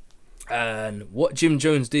 And what Jim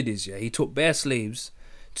Jones did is, yeah, he took bare slaves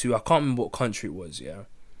to, I can't remember what country it was, yeah,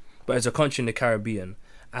 but it's a country in the Caribbean,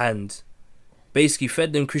 and basically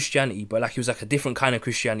fed them Christianity, but like it was like a different kind of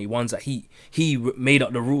Christianity, ones that he made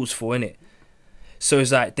up the rules for, innit? So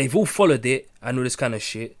it's like they've all followed it and all this kind of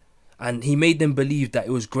shit, and he made them believe that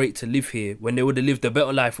it was great to live here when they would have lived a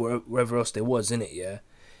better life wherever else there was, innit, yeah?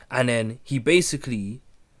 And then he basically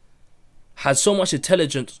had so much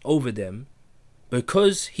intelligence over them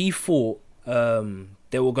because he thought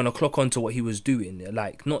they were going to clock on to what he was doing,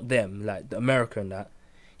 like not them, like the America and that.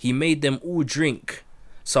 He made them all drink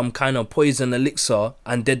some kind of poison elixir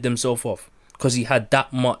and dead themselves off because he had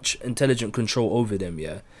that much intelligent control over them,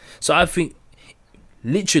 yeah? So I think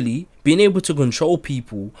literally being able to control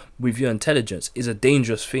people with your intelligence is a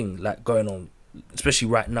dangerous thing, like going on, especially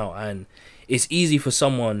right now. And it's easy for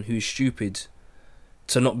someone who's stupid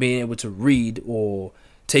to not being able to read or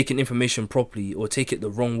taking information properly or take it the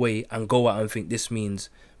wrong way and go out and think this means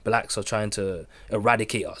blacks are trying to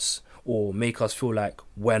eradicate us or make us feel like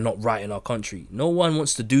we're not right in our country. No one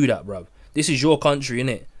wants to do that, bruv. This is your country,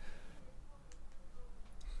 innit?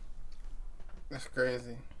 That's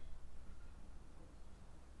crazy.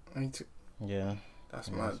 Yeah, that's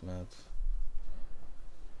mad.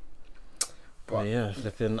 But yeah,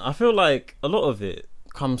 flipping. I feel like a lot of it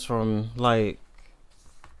comes from like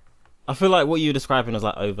I feel like what you're describing is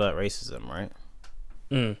like overt racism, right?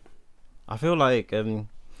 Mm. I feel like overt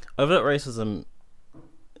racism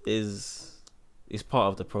is part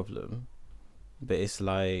of the problem, but it's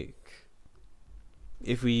like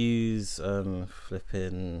if we use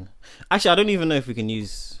flipping. Actually, I don't even know if we can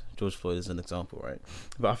use George Floyd as an example, right?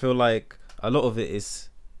 But I feel like a lot of it is.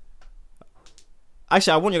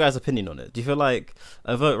 Actually, I want your guys' opinion on it. Do you feel like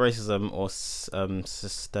overt racism or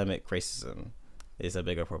systemic racism is a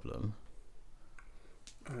bigger problem?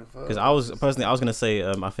 Because I was gonna say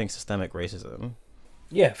I think systemic racism.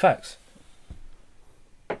 Yeah, facts.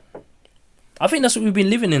 I think that's what we've been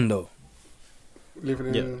living in, though.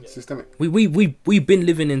 Living in systemic. We've been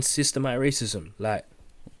living in systematic racism. Like,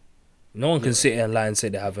 no one can sit here and lie and say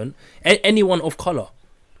they haven't. Anyone of color.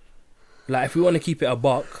 Like, if we want to keep it a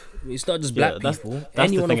buck, it's not just black people. That's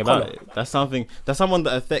Anyone the thing of about color. it. That's someone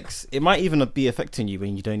that affects. It might even be affecting you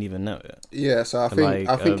when you don't even know it. Yeah, so I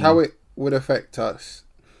Like, think how it would affect us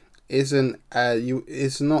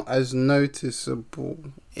it's not as noticeable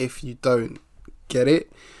if you don't get it.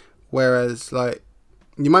 Whereas, like,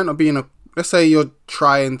 you might not be in a. Let's say you're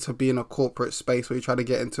trying to be in a corporate space where you try to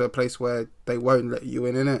get into a place where they won't let you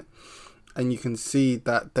in it, and you can see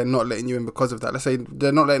that they're not letting you in because of that. Let's say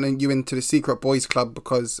they're not letting you into the secret boys club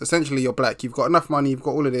because essentially you're black. You've got enough money, you've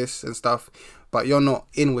got all of this and stuff, but you're not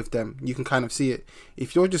in with them. You can kind of see it.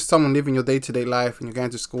 If you're just someone living your day-to-day life and you're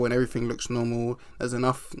going to school and everything looks normal, there's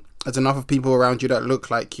enough of people around you that look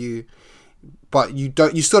like you, but you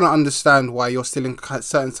still don't understand why you're still in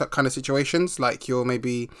certain kind of situations, like you're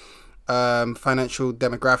maybe financial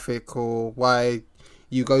demographic, or why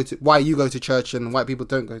you go to church and white people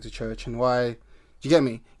don't go to church, and why, do you get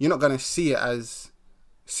me? You're not going to see it as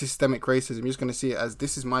systemic racism. You're just going to see it as,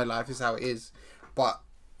 this is my life, this is how it is. But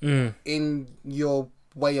in your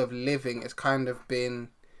way of living, it's kind of been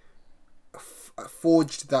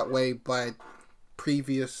forged that way by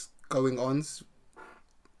previous going-ons,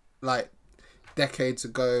 like decades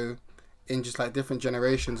ago, in just like different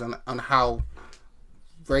generations, on how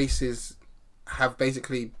races have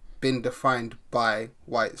basically been defined by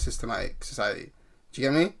white systematic society. Do you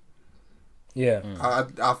get me? Yeah.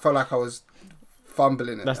 I felt like I was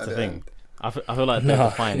fumbling it. That's at the the thing. end. I feel like they're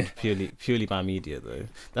defined purely by media, though.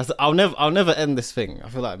 I'll never end this thing. I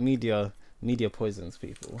feel like media poisons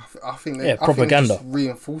people. I think propaganda. I think they just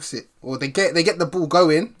reinforce it, or they get the ball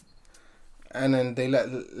going, and then they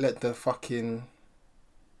let the fucking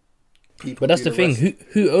people. But that's do the thing.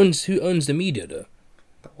 rest. Who owns the media, though?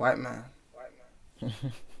 The white man.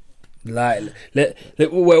 Like,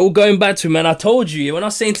 we're all going back to, man. I told you when I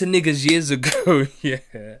was saying to niggas years ago, yeah.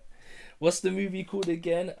 What's the movie called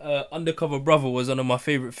again? Undercover Brother was one of my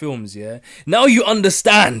favorite films. Yeah. Now you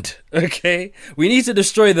understand. Okay. We need to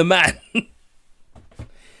destroy the man.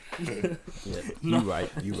 Yeah, you right.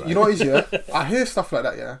 You know what it is, yeah? I hear stuff like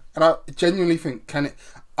that, yeah, and I genuinely think,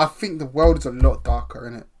 I think the world is a lot darker,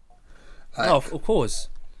 innit? Like, Oh, of course.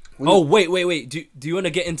 Oh, wait. Do you want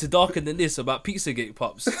to get into darker than this about Pizzagate,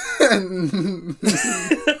 Pops?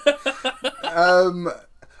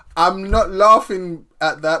 I'm not laughing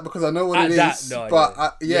at that because I know what At it that, is. no,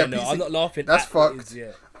 but yeah. Pizza, I'm not laughing. That's at fucked. It is,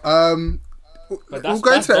 yeah. We'll that's-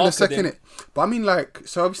 go into that's that in a darker second. than- But I mean, like,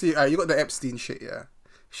 so obviously, you got the Epstein shit, yeah.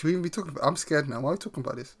 Should we even be talking about? I'm scared now. Why are we talking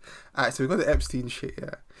about this? Alright, so we got the Epstein shit,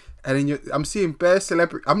 yeah. And then I'm seeing bare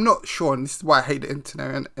celebrity. I'm not sure, and this is why I hate the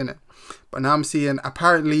internet, innit? But now I'm seeing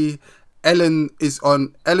apparently Ellen's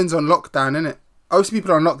on lockdown, innit? Obviously,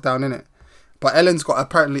 people are on lockdown, innit? But Ellen's got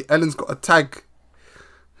a tag.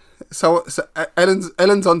 So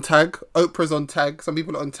Ellen's on tag. Oprah's on tag. Some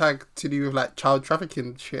people are on tag to do with like child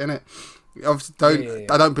trafficking shit, innit? Obviously, Yeah.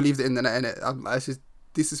 I don't believe the internet, innit?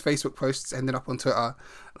 This is Facebook posts ending up on Twitter.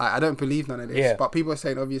 Like, I don't believe none of this. Yeah. But people are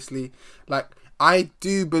saying, obviously, like, I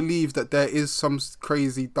do believe that there is some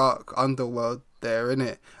crazy dark underworld there,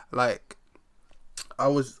 innit? Like, I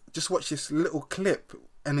was just watched this little clip,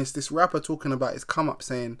 and it's this rapper talking about his come up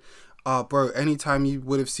saying, bro, anytime you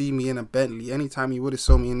would have seen me in a Bentley, anytime you would have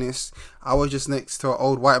saw me in this, I was just next to an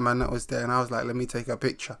old white man that was there, and I was like, let me take a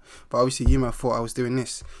picture. But obviously, you might thought I was doing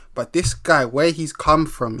this. But this guy, where he's come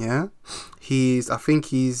from, yeah, I think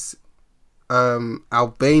he's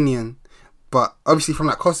Albanian, but obviously from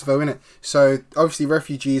like Kosovo, innit? So obviously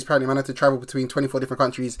refugees, apparently man had to travel between 24 different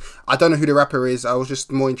countries. I don't know who the rapper is. I was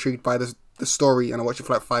just more intrigued by the story, and I watched it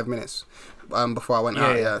for like 5 minutes before I went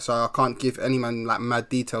out. Yeah, so I can't give any man like mad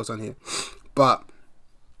details on here. But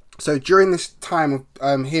so during this time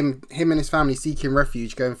of him and his family seeking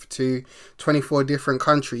refuge, going to 24 different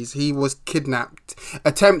countries, he was kidnapped. They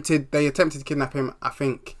attempted to kidnap him, I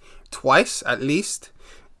think, twice at least.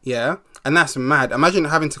 Yeah, And that's mad. Imagine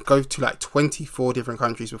having to go to like 24 different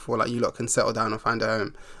countries before like you lot can settle down and find a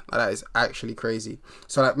home. Like that is actually crazy.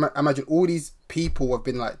 So like imagine all these people have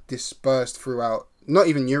been like dispersed throughout, not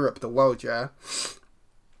even Europe, the world, yeah.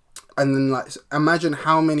 And then like imagine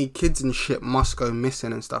how many kids and shit must go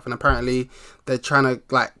missing and stuff. And apparently they're trying to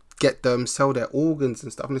like get them sell their organs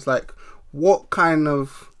and stuff. And it's like, what kind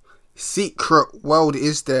of secret world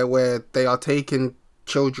is there where they are taking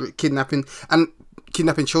children, kidnapping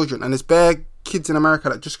children, and there's bare kids in America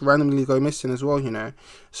that just randomly go missing as well, you know.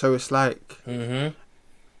 So it's like, like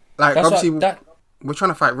That's obviously we're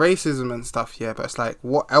trying to fight racism and stuff, yeah. But it's like,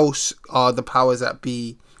 what else are the powers that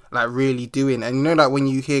be like really doing? And you know, like when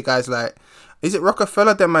you hear guys like, is it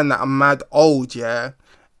Rockefeller, them man that are mad old, yeah,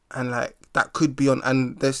 and like that could be on,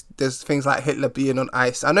 and there's things like Hitler being on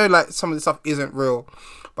ice. I know like some of the stuff isn't real,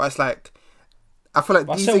 but it's like, I feel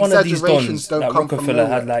like these exaggerations don't come from Rockefeller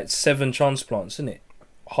had like 7 transplants, innit?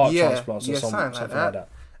 Heart transplants or something like that.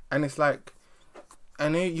 And it's like,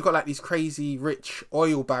 and then you got like these crazy rich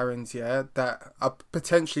oil barons, yeah, that are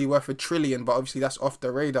potentially worth $1 trillion, but obviously that's off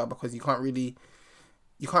the radar because you can't really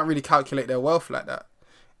calculate their wealth like that.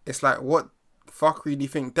 It's like, what fuckery do you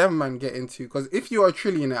think them man get into? Because if you are a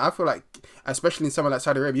trillionaire, I feel like, especially in somewhere like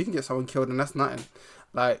Saudi Arabia, you can get someone killed and that's nothing.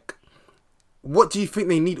 Like, what do you think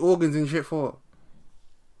they need organs and shit for?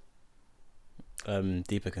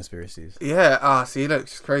 Deeper conspiracies. Yeah, see, look,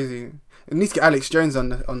 it's crazy. It needs to get Alex Jones on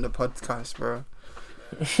the podcast, bro.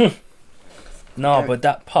 But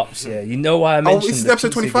that pops, yeah. You know why I mentioned it's the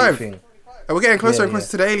episode 25. thing? And we're getting closer and closer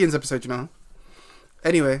to the aliens episode, you know.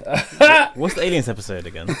 Anyway, what's the aliens episode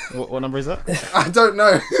again? What number is that? I don't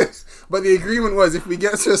know, but the agreement was if we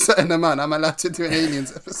get to a certain amount, I'm allowed to do an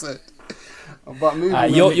aliens episode. But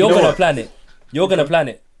moving you're gonna plan it. You're gonna plan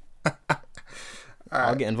it.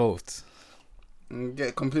 I'll get involved.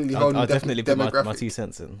 Get completely whole I'll definitely put demographic. my 2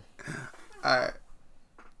 cents in. Alright.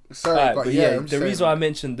 Sorry, but yeah. The reason why I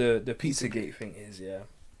mentioned the Pizzagate thing is,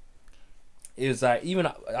 it was like, even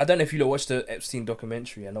I don't know if you watched the Epstein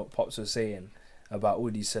documentary and what Pops was saying about all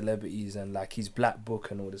these celebrities and like his black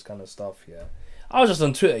book and all this kind of stuff. Yeah, I was just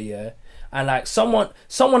on Twitter, and like someone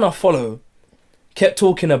I follow kept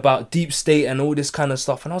talking about deep state and all this kind of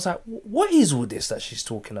stuff, and I was like, what is all this that she's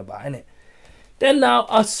talking about, innit? Then now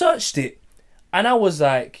I searched it. And I was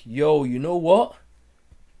like, yo, you know what?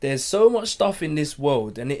 There's so much stuff in this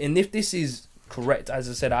world. And if this is correct, as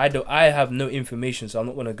I said, I have no information, so I'm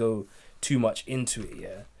not going to go too much into it,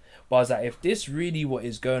 yeah? But I was like, if this really what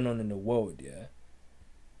is going on in the world, yeah,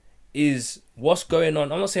 is what's going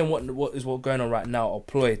on. I'm not saying what going on right now, a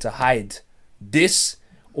ploy to hide this,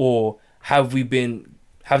 or have they been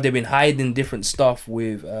hiding different stuff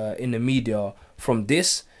with in the media from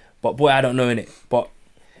this? But boy, I don't know, innit? But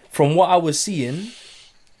from what I was seeing,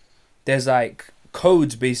 there's like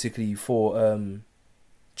codes basically for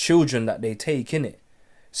children that they take, innit?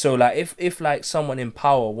 So like if like someone in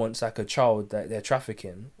power wants like a child that they're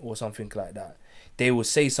trafficking or something like that, they will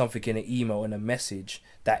say something in an email and a message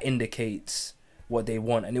that indicates what they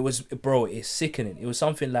want. And it was, bro, it's sickening. It was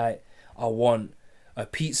something like, I want a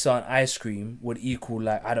pizza and ice cream would equal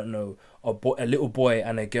like, I don't know, a little boy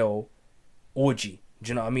and a girl orgy. Do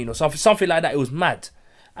you know what I mean? Or something like that. It was mad.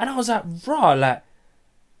 And I was like, rah, like,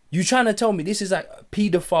 you trying to tell me this is like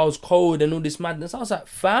pedophiles code and all this madness? I was like,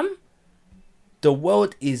 fam, the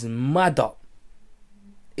world is mad up.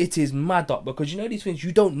 It is mad up because you know these things,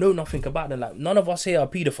 you don't know nothing about them. Like, none of us here are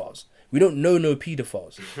pedophiles. We don't know no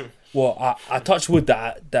pedophiles. Well, I touch wood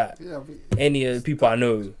that any of the people I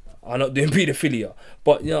know are not doing pedophilia.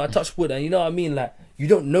 But, you know, I touch wood and you know what I mean? Like, you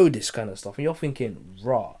don't know this kind of stuff. And you're thinking,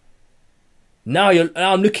 rah. Now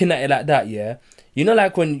I'm looking at it like that, yeah? You know,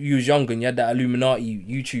 like when you was younger and you had that Illuminati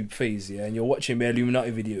YouTube phase, yeah? And you're watching their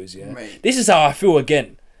Illuminati videos, yeah? Mate. This is how I feel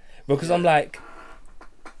again. Because I'm like,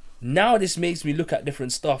 now this makes me look at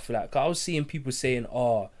different stuff. Like, I was seeing people saying,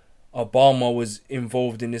 Obama was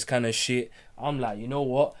involved in this kind of shit. I'm like, you know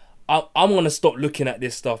what? I'm going to stop looking at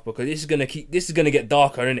this stuff because this is going to get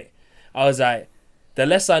darker, innit? I was like, the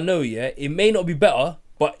less I know, yeah? It may not be better,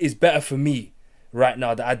 but it's better for me right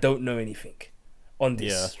now that I don't know anything on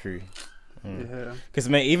this. Yeah, that's true. Because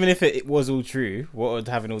mate, even if it was all true, what would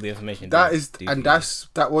having all the information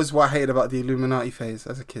that was what I hated about the Illuminati phase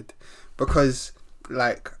as a kid, because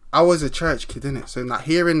like I was a church kid, innit? So like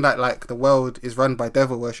hearing that like the world is run by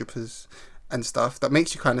devil worshippers and stuff, that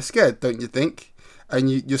makes you kind of scared, don't you think? And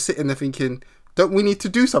you're sitting there thinking, don't we need to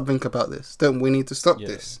do something about this? Don't we need to stop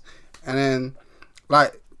this? And then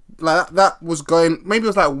like that was going, maybe it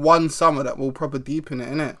was like one summer that will probably deepen it,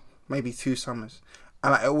 innit? Maybe 2 summers.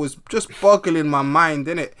 And like, it was just boggling my mind,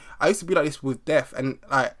 innit? I used to be like this with death and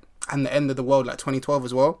the end of the world, like 2012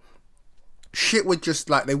 as well. shit would just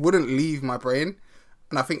like they wouldn't leave my brain,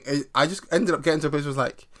 and I think I just ended up getting to a place where I was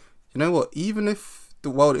like, you know what? Even if the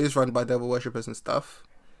world is run by devil worshippers and stuff,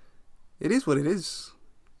 it is what it is.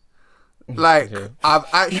 Like I've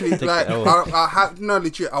actually like I had no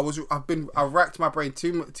legit. I racked my brain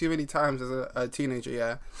too many times as a teenager.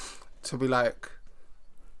 Yeah, to be like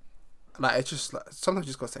it's just like sometimes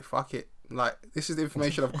you just gotta say fuck it. Like this is the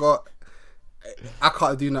information I've got. I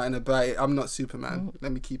can't do nothing about it. I'm not Superman.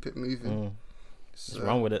 Let me keep it moving. Just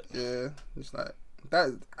run with it. Yeah, it's like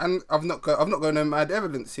that. And I've not got no mad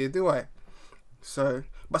evidence here, do I? So,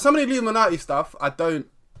 but some of the Illuminati stuff, I don't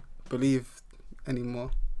believe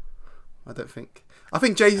anymore. I don't think. I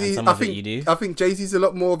think Jay-Z. I think Jay-Z's a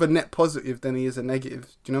lot more of a net positive than he is a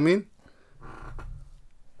negative. Do you know what I mean?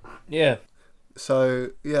 Yeah.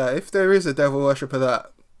 So yeah, if there is a devil worshipper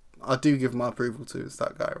that I do give my approval to, it's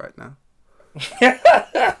that guy right now.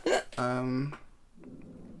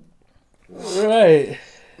 Right.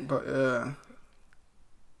 But yeah,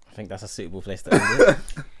 I think that's a suitable place to end it.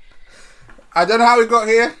 I don't know how we got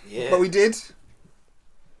here, Yeah. but we did.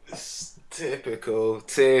 Typical.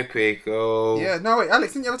 Yeah, no wait,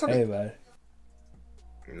 Alex, didn't you have a topic? Hey man.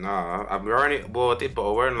 Nah, we're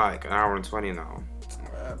in like an hour and 20 now.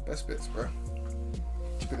 Best bits, bro.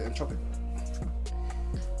 Spit it and chop it.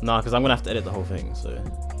 Nah, because I'm gonna have to edit the whole thing. So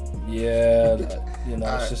Yeah, you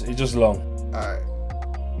know, it's just long. Alright.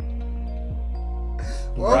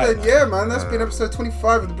 Well Right, then, yeah, man, that's been episode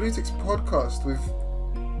 25 of the Blue Ticks podcast with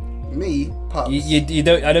me, Pups. You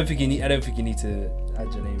don't. I don't think you need to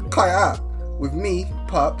add your name in. Cut it out. With me,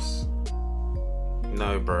 Pups.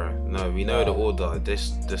 No, bro. No, we know the order.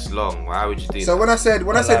 This long. Why would you do So that? when I said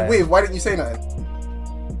lied. with, why didn't you say nothing?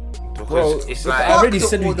 Because Bro, it's I like already Fuck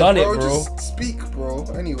the said we've order, done it, bro. Just speak, bro.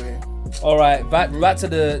 Anyway. All right, back to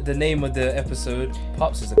the name of the episode.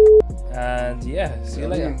 Pops is a and yeah, see you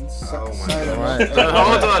later. Oh my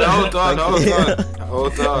God.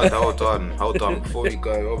 Hold on. Before we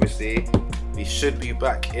go, obviously, we should be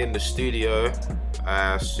back in the studio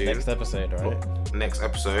soon. next episode, right? Next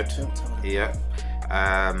episode. Yeah.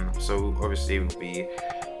 So obviously we'll be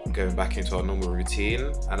going back into our normal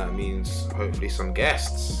routine, and that means hopefully some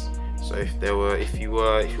guests. So if you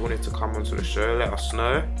wanted to come onto the show, let us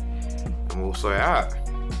know, and we'll sort it out.